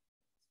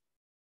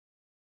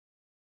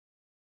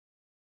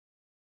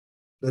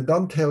 They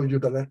don't tell you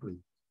directly,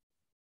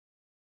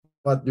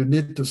 but you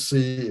need to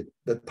see it.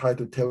 They try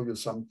to tell you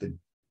something.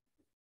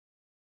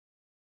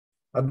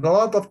 And a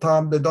lot of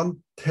time they don't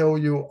tell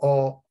you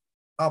all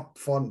up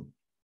front,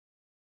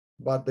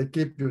 but they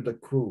give you the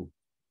clue.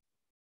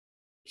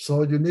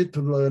 So you need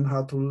to learn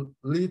how to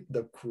lead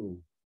the clue.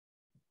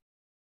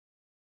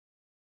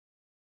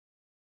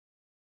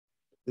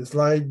 It's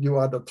like you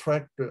are the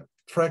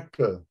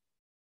tracker.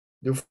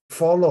 You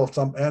follow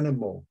some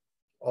animal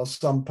or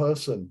some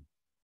person.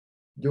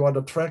 You are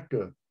the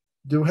tracker.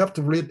 You have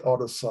to read all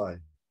the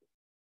signs.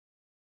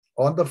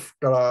 On the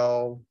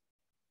ground,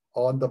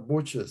 on the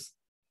bushes,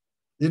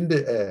 in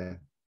the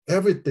air,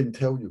 everything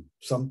tells you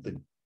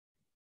something.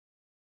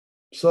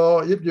 So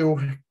if you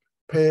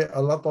pay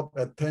a lot of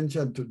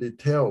attention to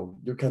detail,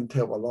 you can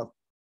tell a lot.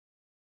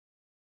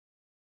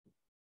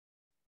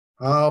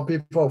 How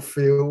people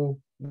feel,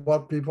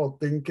 what people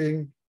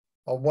thinking,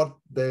 or what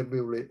they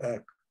will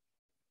react.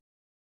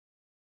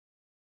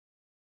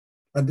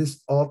 And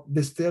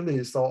this theory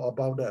is all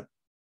about that.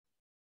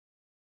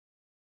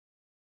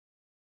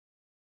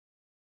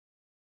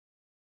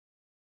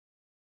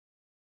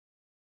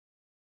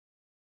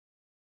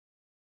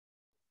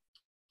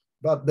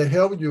 But they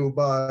help you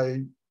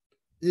by,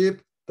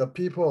 if the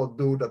people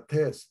do the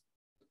test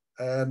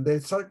and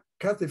they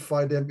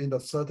classify them in a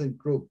certain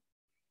group,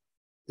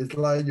 it's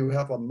like you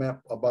have a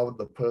map about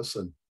the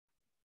person.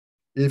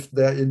 If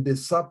they're in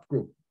this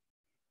subgroup,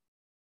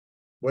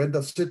 when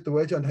the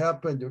situation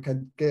happens, you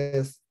can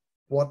guess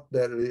what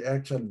their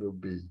reaction will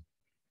be,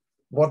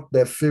 what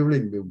their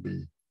feeling will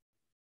be,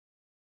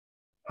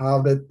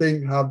 how they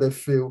think, how they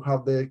feel, how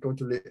they're going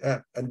to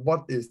react, and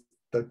what is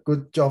the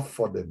good job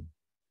for them.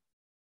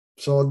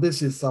 So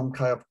this is some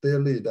kind of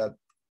theory that's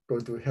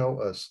going to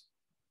help us.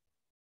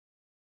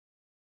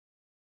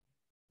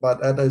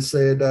 But as I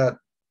say that,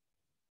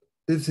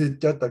 this is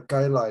just a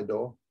guideline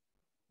though.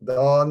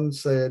 Don't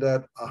say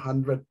that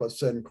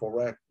 100%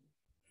 correct,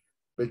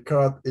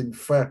 because in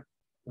fact,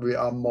 we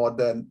are more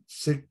than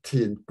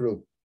 16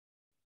 groups.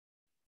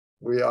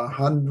 We are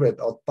hundreds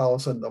or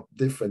thousands of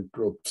different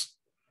groups.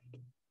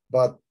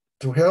 But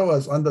to help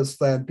us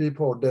understand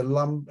people, they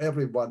lump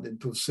everyone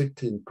into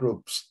 16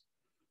 groups.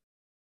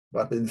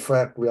 But in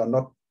fact, we are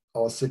not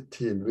all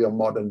 16, we are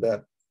more than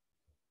that.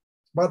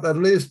 But at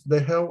least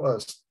they help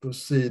us to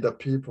see the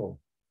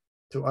people,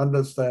 to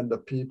understand the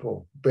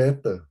people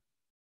better,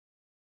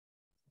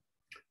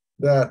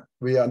 that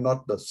we are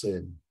not the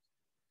same.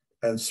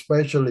 And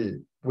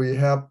especially, we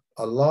have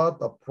a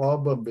lot of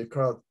problems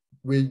because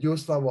we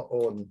use our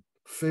own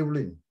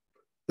feeling,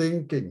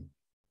 thinking,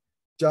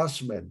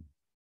 judgment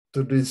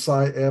to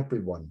decide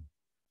everyone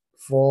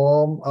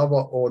from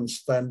our own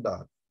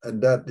standard.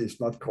 And that is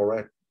not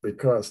correct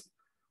because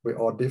we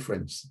are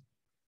different.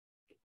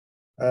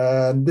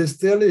 And this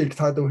theory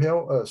tries to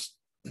help us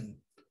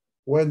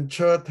when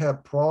church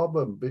have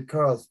problem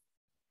because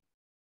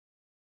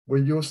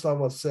we use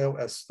ourselves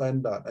as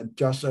standard and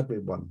judge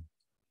everyone.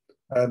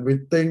 And we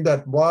think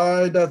that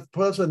why that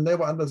person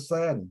never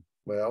understand?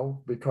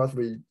 Well, because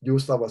we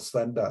use our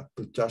standard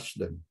to judge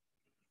them.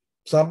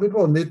 Some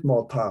people need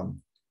more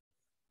time.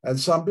 And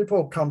some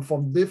people come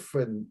from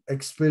different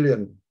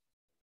experience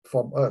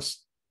from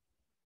us.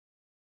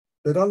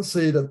 They don't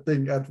see the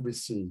thing as we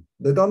see.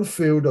 They don't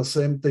feel the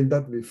same thing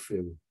that we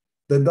feel.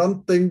 They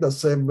don't think the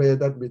same way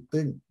that we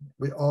think.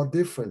 We are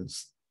different,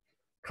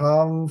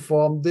 come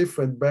from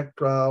different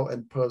background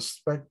and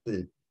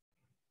perspective.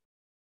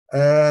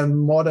 And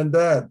more than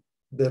that,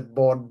 they're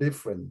born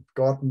different.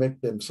 God made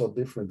them so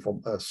different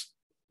from us.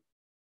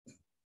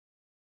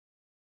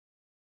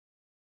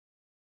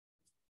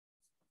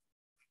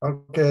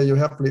 Okay, you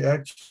have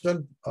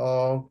reaction?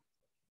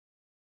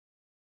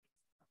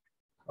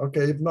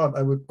 Okay, if not,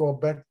 I will go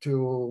back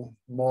to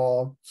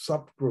more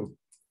subgroup.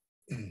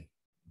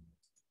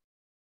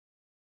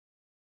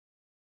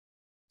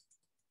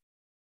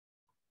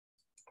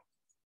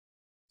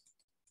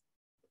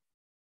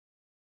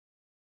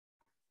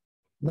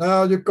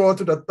 Now you go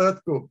to the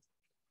third group,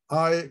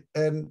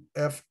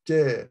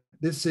 INFJ.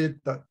 This is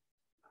the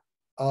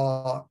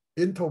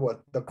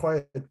introvert, the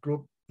quiet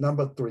group,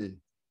 number 3.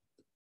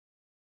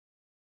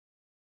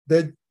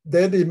 They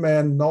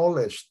demand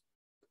knowledge,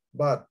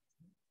 but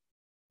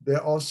they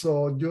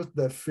also use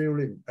their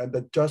feeling and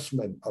the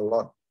judgment a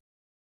lot.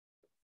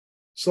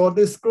 So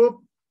this group,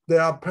 they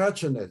are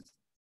passionate,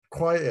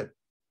 quiet,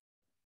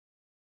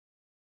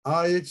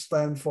 I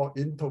stand for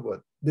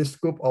introvert. This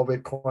group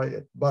always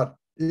quiet, but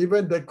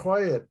even they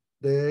quiet,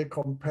 they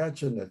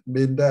compassionate,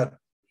 mean that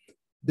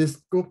this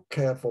group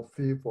care for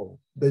people.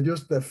 They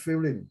use their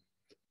feeling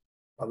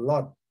a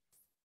lot.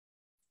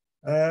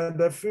 And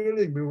their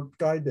feeling will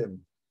guide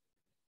them.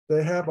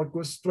 They have a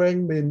good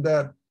strength, mean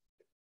that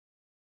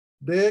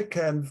they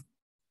can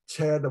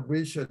share the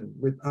vision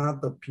with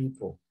other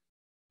people.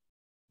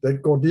 They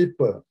go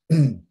deeper.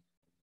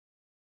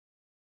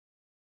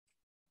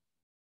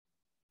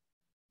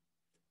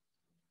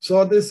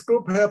 So this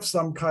group have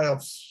some kind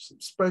of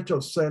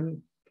special sense.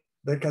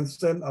 They can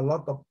send a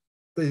lot of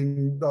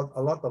things,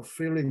 a lot of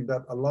feeling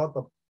that a lot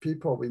of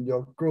people in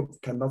your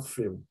group cannot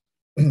feel.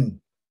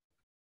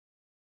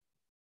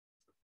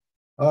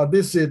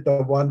 This is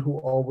the one who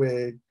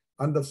always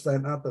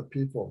understand other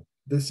people.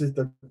 This is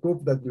the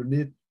group that you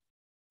need.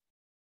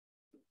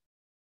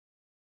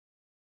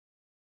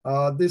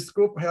 This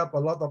group have a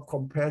lot of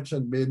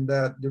compassion, mean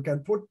that you can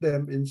put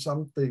them in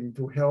something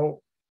to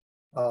help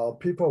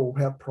people who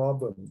have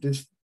problems.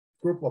 This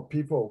group of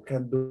people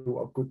can do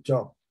a good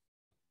job.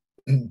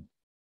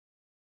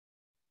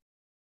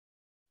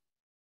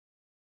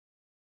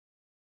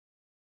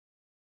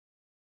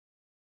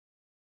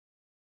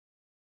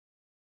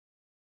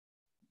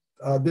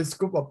 This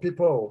group of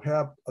people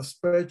have a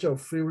special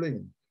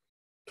feeling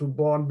to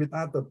bond with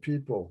other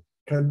people,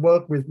 can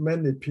work with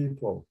many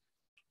people.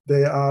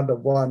 They are the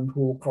one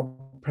who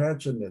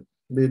compassionate,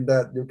 mean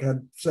that you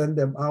can send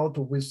them out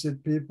to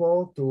visit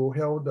people, to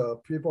help the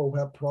people who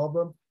have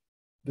problems.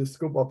 This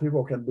group of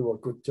people can do a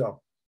good job.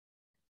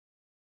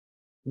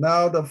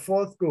 Now the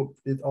fourth group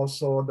is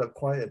also the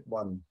quiet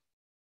one.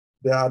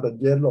 They are the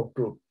yellow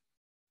group.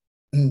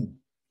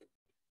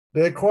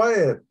 They're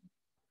quiet,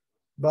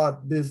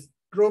 but this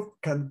group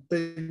can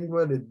think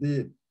very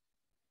deep.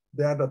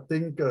 They are the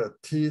thinker.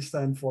 T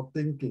stands for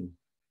thinking.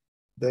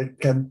 They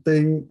can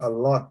think a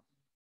lot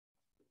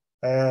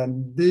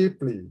and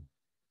deeply,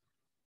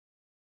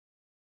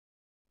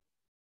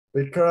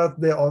 because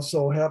they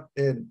also have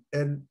in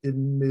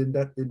mean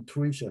that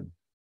intuition,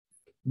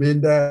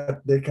 mean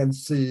that they can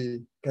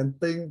see, can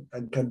think,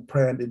 and can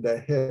plan in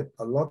their head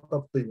a lot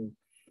of things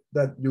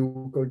that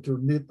you're going to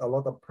need a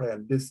lot of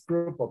plan. This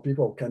group of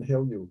people can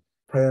help you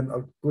plan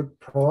a good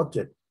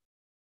project.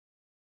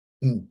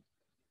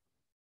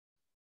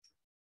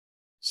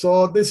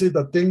 So this is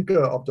the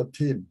thinker of the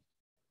team.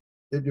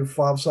 If you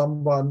found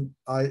someone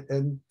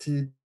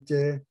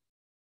INTJ,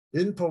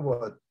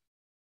 introvert,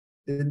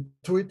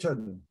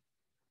 intuition,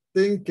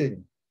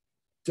 thinking,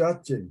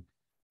 judging,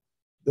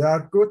 they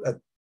are good at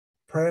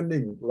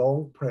planning,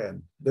 long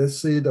plan. They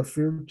see the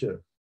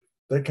future.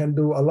 They can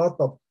do a lot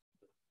of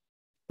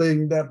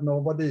things that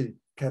nobody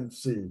can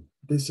see.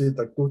 This is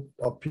the group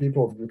of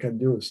people you can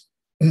use.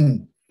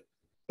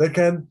 They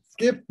can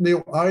give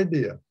new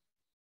idea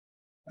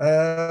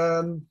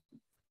and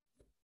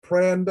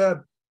plan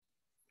that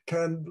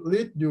can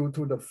lead you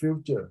to the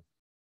future.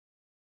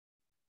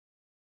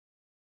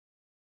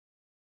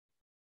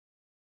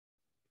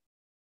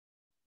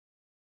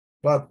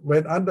 But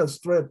when under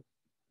stress,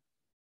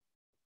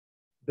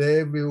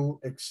 they will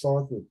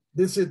exhaust it.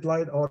 This is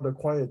like all the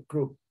quiet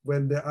group.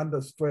 When they're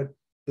under stress,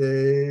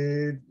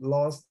 they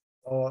lost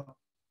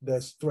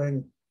their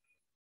strength.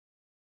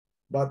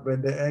 But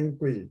when they're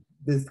angry,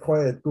 this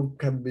quiet group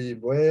can be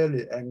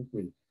very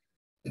angry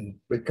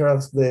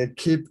because they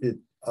keep it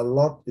a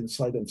lot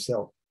inside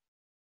themselves.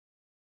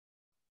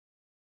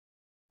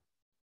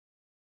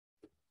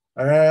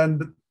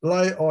 And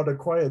like all the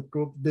quiet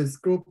group, this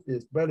group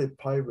is very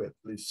private,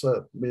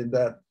 reserved, mean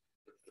that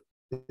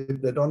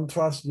if they don't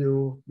trust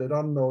you, they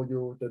don't know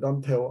you, they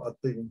don't tell a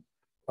thing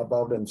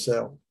about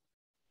themselves.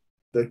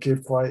 They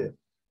keep quiet.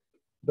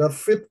 The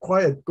fifth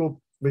quiet group,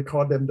 we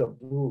call them the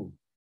blue.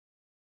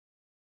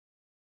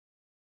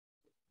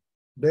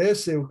 They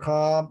still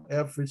calm,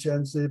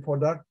 efficiency,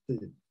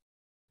 productive.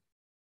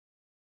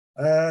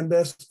 And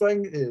their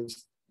strength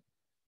is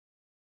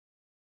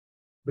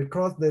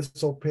because they're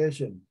so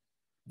patient,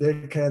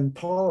 they can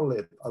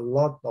tolerate a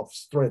lot of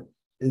stress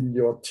in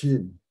your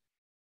team.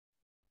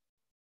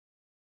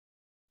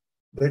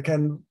 They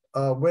can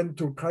went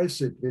to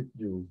crisis with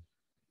you.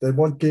 They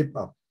won't give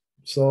up.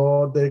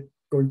 So they're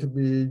going to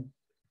be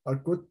a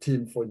good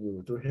team for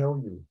you to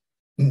help you.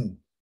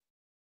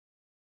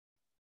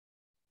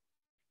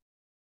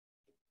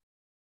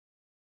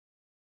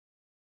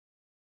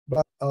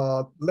 But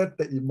let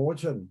the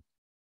emotion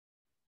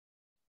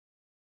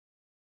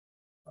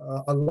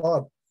a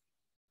lot.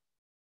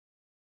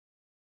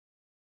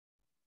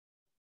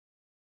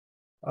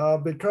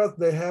 Because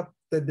they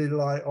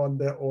rely on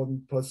their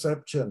own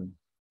perception.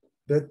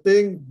 They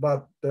think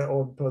but their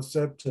own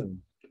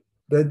perception.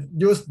 They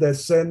use their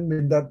sense,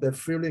 mean that their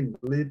feeling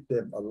lead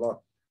them a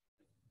lot.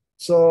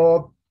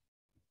 So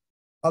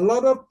a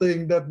lot of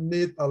things that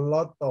need a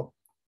lot of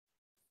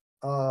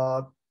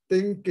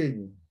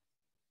thinking,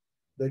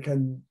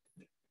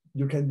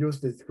 you can use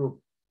this group.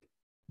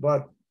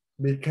 But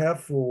be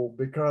careful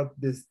because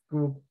this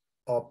group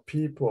of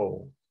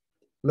people,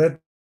 let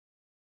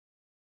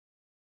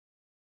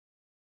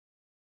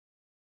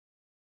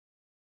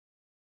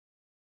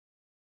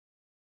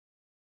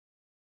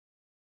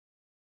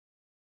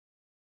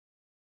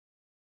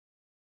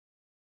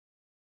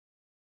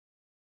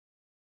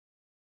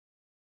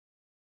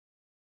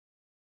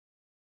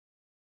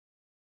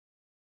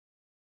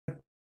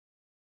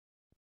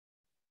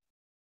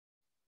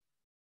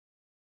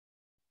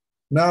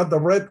Now the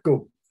red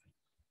group.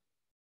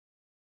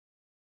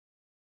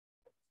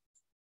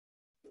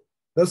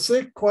 The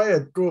sick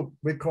quiet group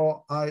we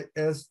call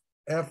ISFP.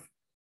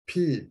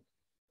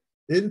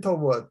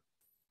 Introvert,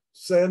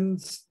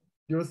 sense,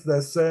 use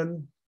their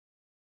sense,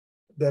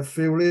 their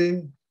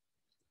feeling,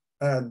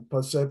 and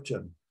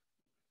perception.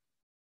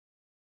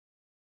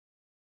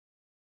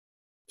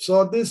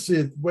 So this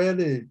is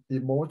very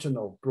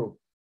emotional group.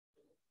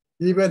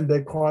 Even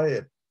they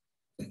quiet.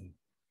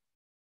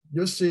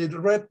 You see,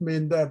 red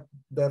mean that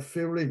their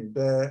feeling,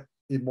 their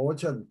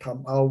emotion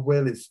come out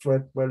very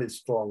straight, very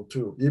strong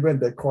too. Even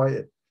they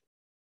quiet.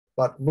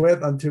 But wait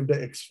until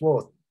they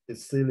explode,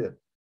 it's serious.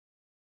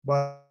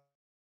 But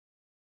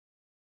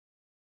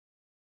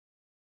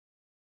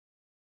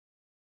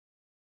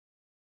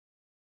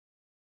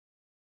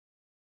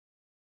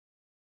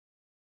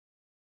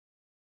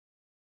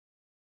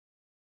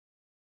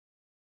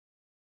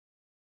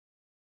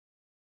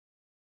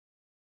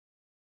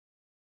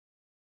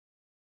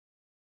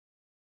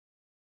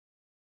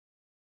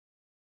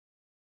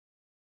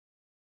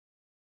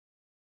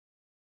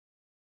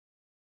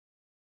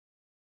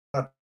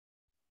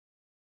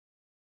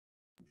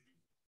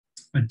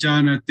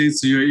Ajahn, I think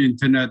your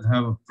internet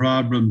have a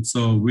problem,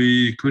 so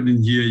we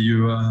couldn't hear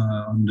you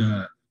on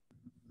the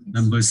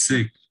number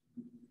 6.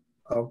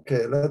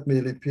 okay, let me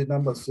repeat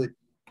number 6.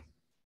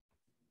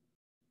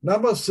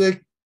 Number 6,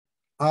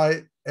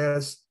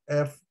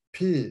 ISFP.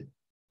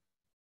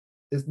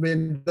 It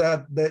means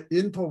that the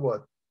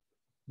introvert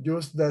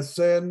use their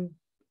sense,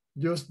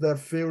 use their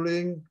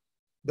feeling,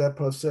 their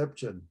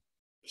perception.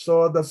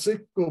 So the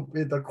sick group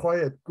is the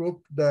quiet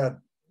group that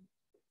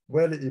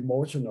very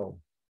emotional.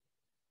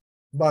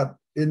 But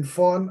in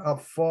front,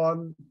 up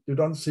front, you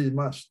don't see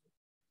much.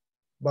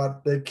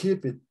 But they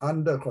keep it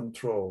under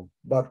control.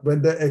 But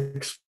when they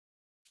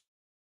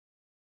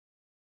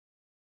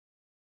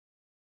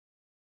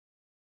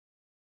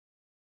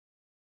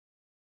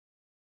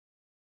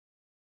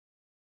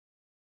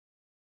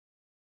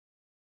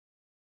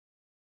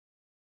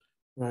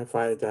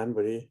Wi-Fi อาจารย์พ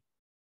อดี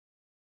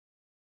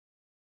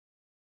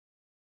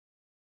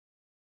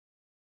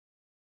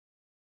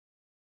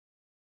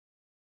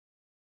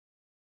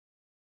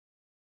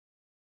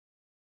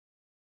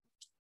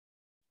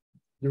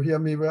You hear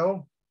me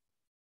well?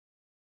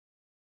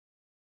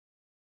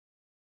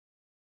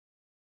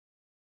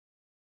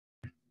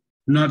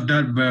 Not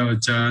that well,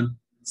 Ajahn.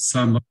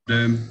 Some of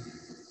them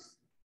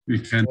we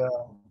can.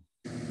 Yeah,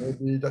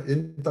 maybe the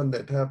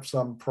internet have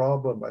some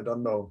problem. I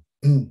don't know.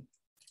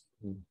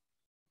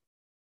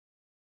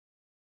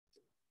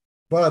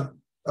 But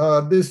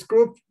this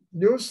group,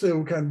 you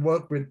still can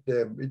work with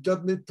them. You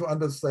just need to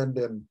understand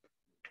them.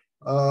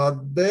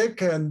 They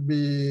can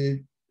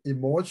be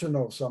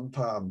emotional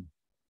sometimes,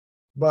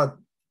 but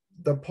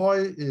the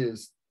point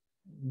is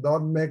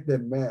don't make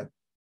them mad.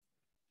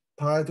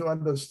 Try to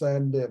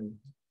understand them.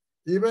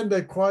 Even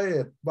they're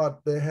quiet, but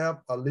they have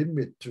a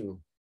limit too.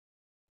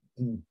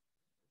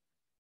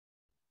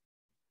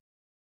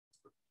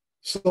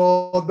 So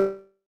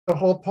the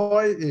whole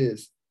point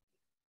is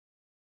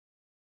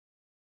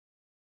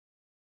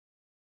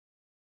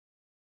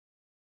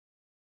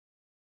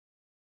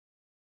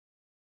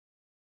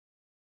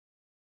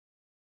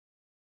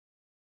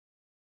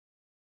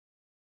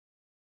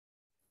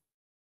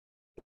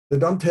they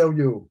don't tell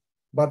you,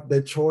 but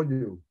they show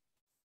you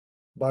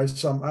by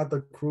some other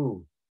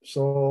crew.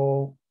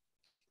 So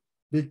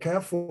be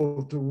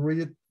careful to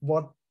read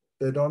what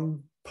they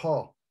don't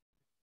talk,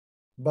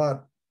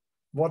 but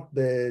what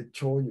they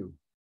show you.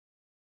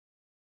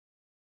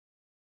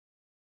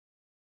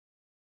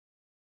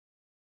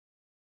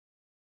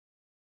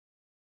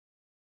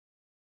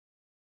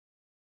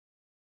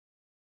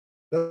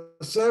 The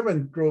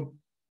seventh group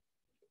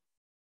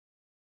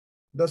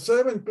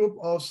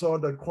also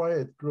the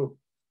quiet group,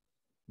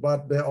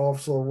 but they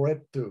also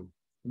red too,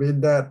 mean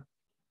that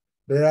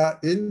they are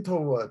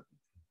introvert,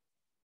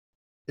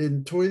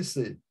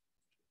 intuitive,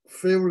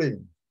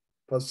 feeling,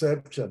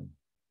 perception.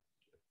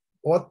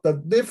 What the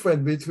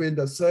difference between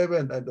the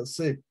 7 and the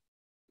 6?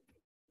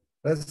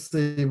 Let's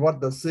see what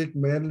the 6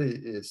 mainly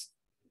is.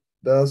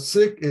 The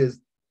 6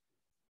 is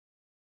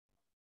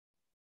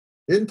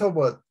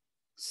introvert,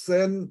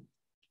 sense,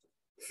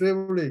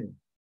 feeling,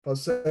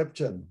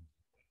 perception.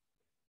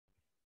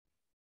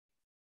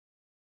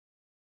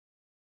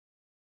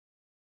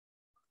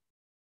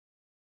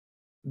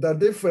 The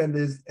difference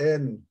is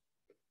N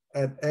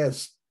and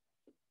S.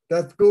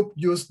 That group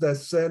use the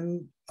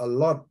sense a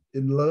lot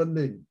in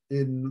learning,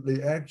 in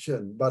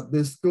reaction, but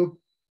this group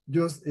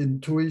use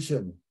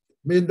intuition.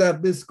 Mean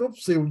that this group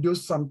still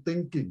use some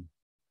thinking,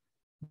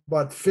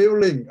 but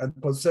feeling and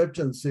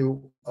perception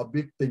still a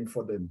big thing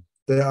for them.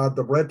 They are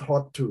the red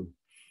hot too.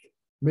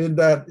 Mean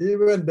that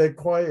even they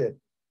quiet,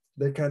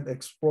 they can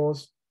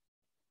expose,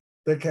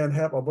 they can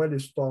have a very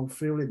strong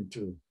feeling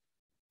too.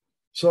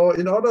 So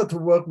in order to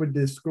work with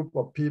this group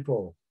of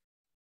people,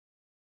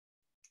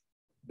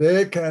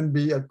 they can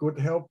be a good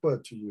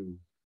helper to you.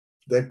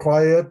 They're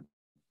quiet,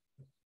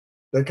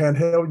 they can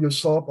help you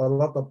solve a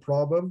lot of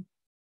problems,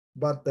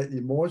 but the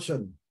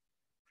emotion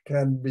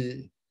can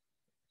be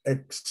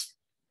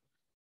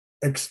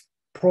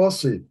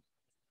explosive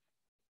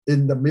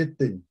in the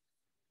meeting.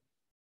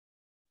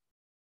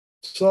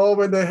 So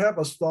when they have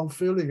a strong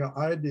feeling or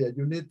idea,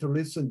 you need to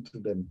listen to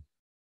them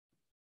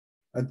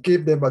and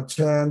give them a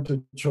chance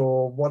to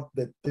show what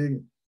they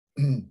think.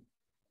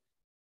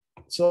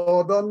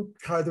 So don't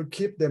try to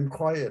keep them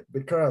quiet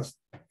because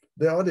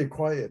they're already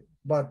quiet.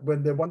 But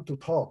when they want to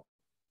talk,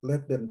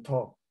 let them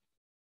talk.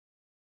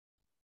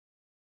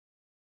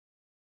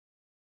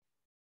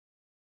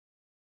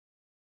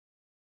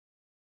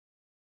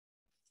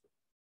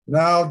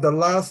 Now, the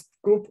last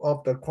group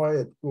of the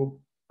quiet group,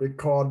 we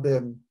call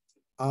them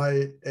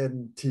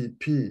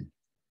INTP.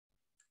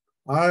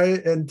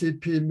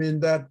 INTP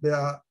means that they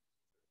are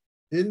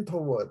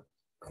introvert,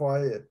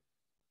 quiet.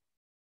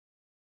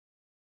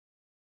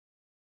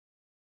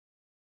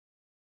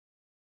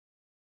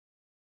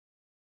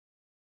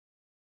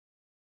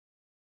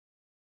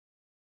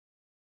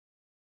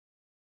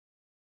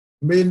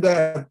 Mean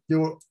that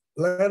you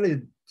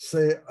rarely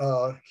say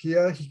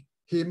hear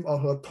him or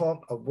her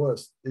talk a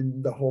words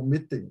in the whole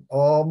meeting,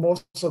 or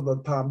most of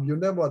the time you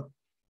never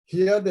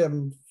hear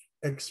them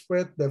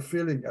express their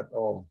feeling at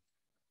all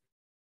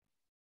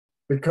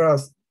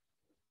because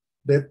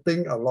they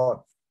think a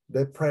lot,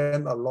 they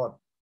plan a lot,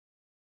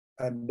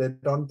 and they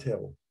don't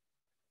tell.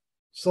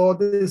 So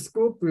this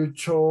group will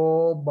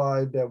show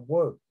by their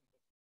work,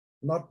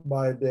 not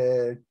by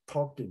their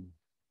talking.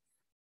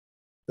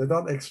 They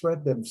don't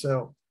express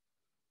themselves.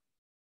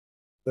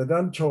 They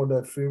don't show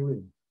their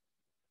feeling.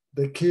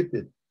 They keep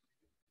it.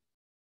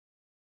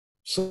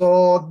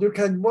 So you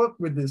can work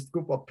with this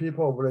group of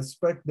people,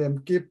 respect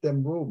them, give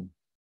them room.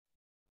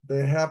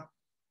 They have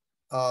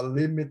a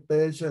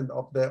limitation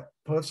of their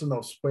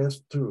personal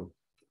space too.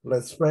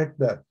 Respect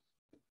that.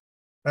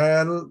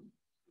 And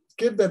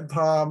give them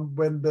time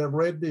when they're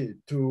ready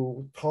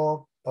to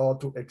talk or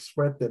to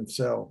express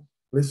themselves.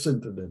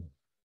 Listen to them.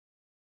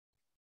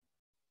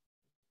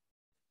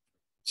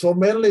 So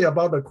mainly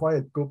about the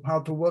quiet group, how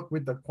to work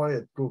with the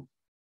quiet group.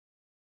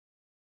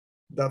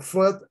 The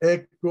first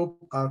 8 group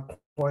are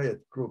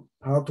quiet group,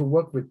 how to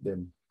work with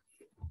them.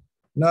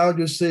 Now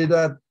you see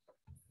that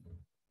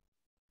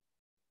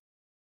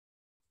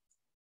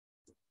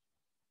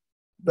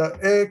the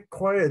 8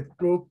 quiet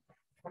group,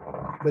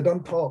 they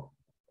don't talk.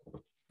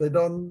 They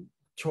don't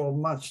show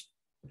much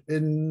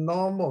in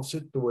normal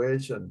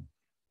situation.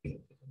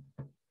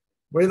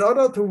 But in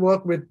order to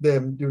work with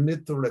them, you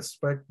need to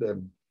respect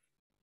them.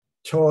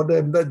 Show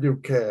them that you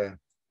care.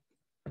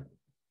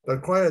 The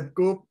quiet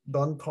group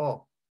don't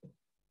talk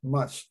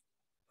much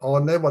or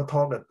never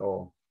talk at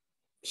all.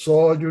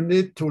 So you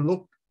need to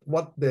look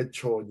what they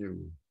show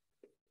you.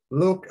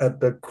 Look at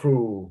the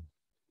crew,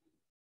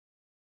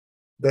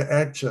 the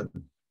action.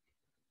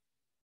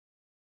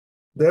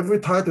 They will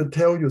try to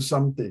tell you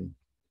something.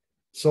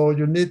 So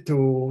you need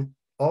to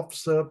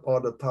observe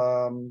all the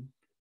time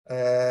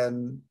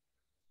and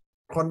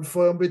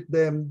confirm with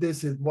them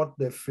this is what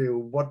they feel,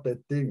 what they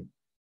think,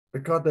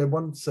 because they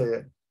won't say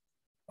it.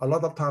 A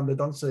lot of time they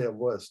don't say a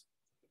word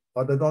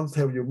or they don't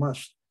tell you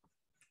much.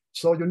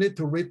 So you need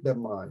to read their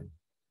mind.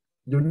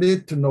 You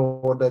need to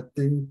know their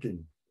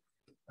thinking.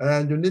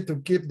 And you need to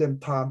give them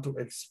time to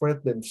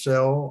express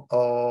themselves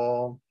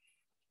or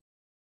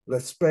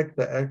respect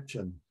the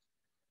action.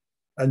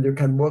 And you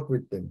can work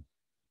with them.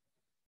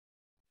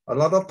 A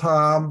lot of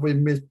time we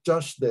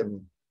misjudge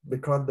them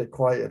because they're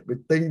quiet. We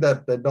think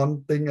that they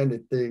don't think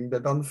anything, they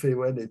don't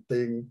feel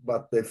anything,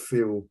 but they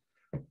feel,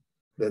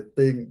 they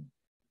think,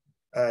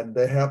 and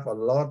they have a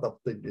lot of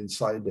things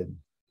inside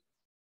them.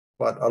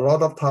 But a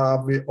lot of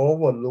time we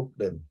overlook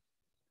them.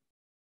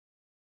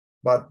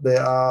 But they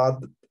are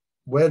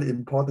very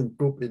important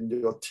group in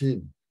your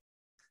team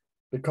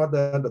because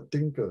they are the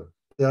thinker,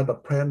 they are the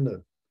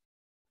planner,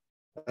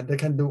 and they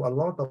can do a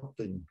lot of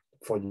things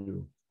for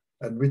you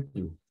and with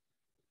you.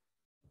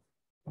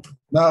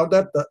 Now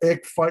that the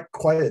 8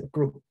 quiet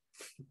group,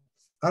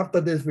 after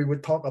this we will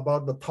talk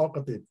about the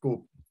talkative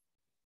group.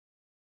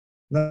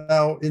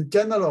 Now in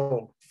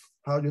general,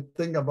 how you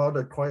think about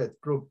the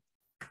quiet group,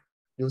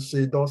 you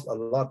see those a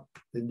lot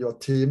in your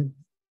team,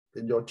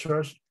 in your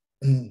church.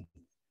 In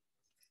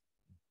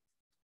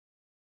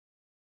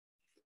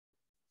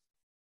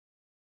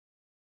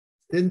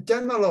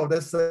general, they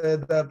say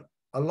that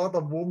a lot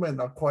of women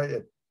are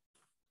quiet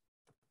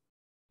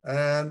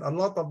and a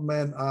lot of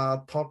men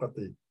are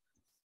talkative.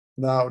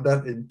 Now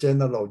that in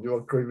general, you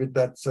agree with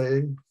that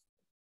saying?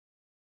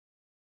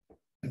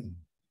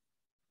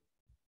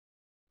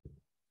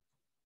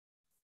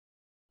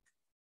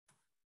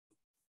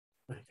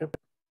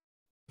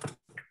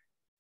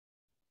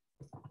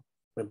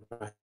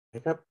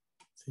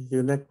 See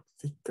you next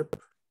week ค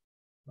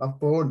รับ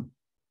ปูน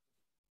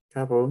ค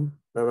รับผม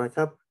บ๊ายบายค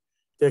รับ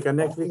เจอกัน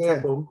next week ครับ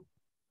ผม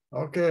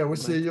Okay, we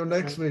see you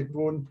next week,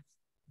 Boon.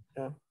 ค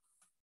รับ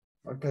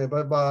Okay,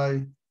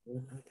 bye-bye.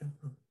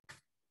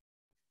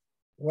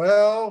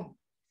 Well,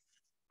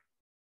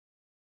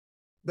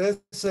 they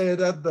say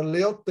that the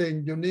real thing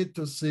you need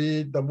to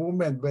see the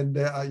women when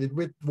they are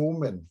with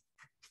women.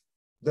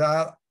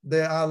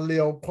 They are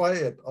real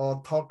quiet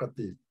or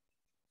talkative.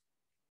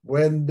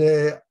 when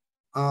they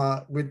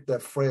are with their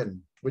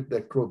friend, with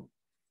their group.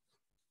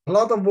 A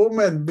lot of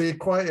women be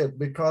quiet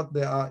because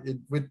they are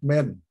with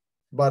men,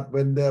 but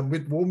when they're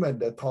with women,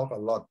 they talk a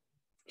lot.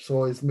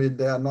 So it means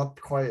they are not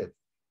quiet.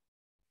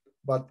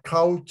 But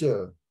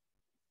culture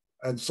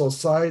and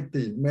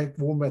society make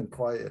women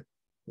quiet,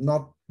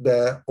 not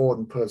their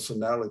own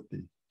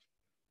personality.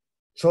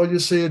 So you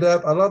see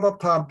that a lot of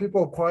time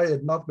people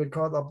quiet not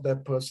because of their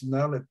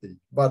personality,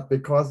 but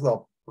because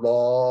of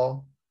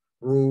law,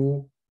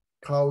 rule,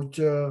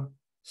 culture,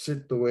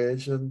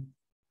 situation.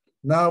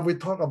 Now we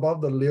talk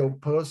about the real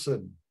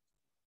person.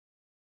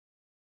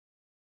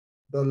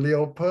 The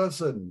real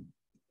person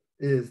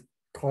is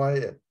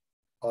quiet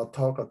or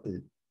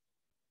talkative.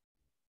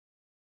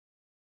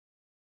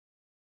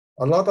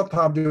 A lot of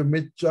times you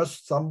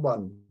misjudge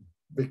someone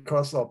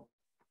because of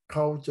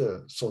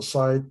culture,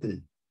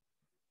 society.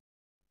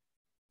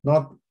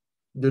 Not,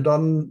 you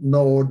don't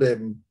know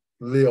them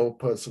real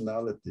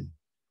personality.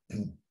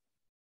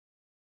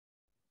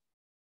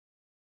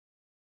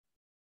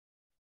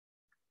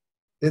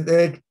 In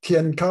a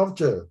Tian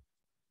culture,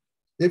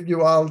 if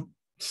you are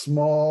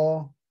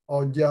small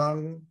or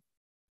young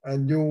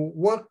and you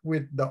work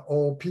with the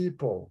old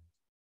people,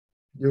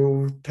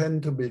 you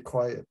tend to be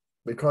quiet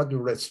because you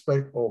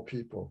respect old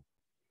people.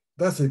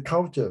 That's a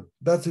culture.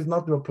 That is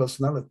not your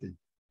personality.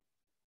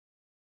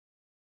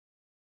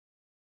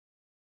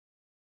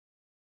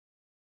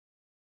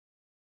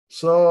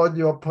 So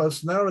your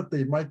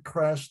personality might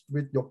crash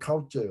with your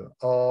culture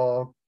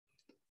or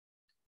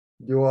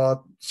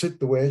your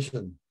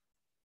situation.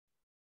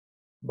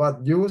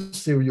 But you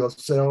see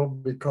yourself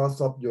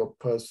because of your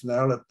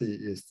personality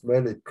is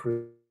very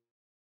clear.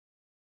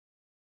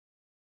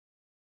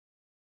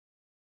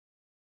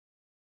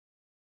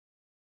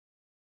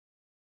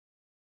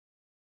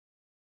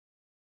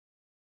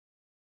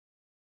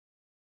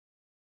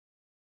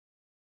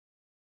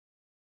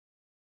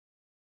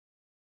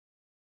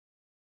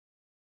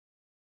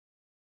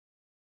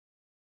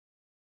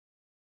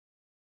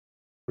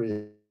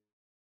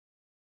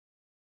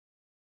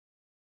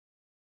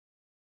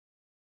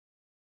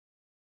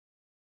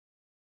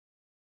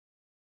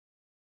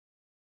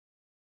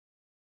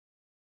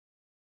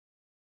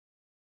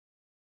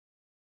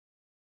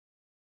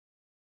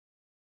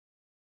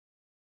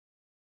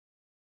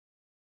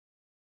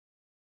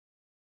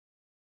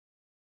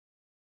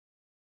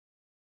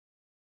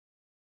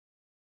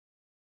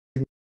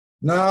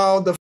 Now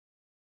the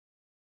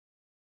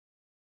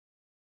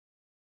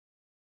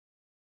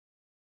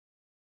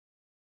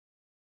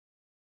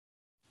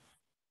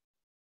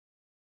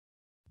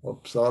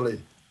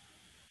sorry.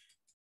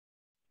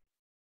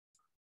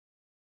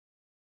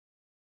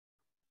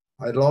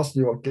 I lost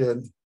you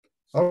again.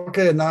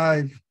 Okay,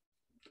 now,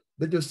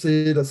 did you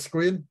see the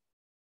screen?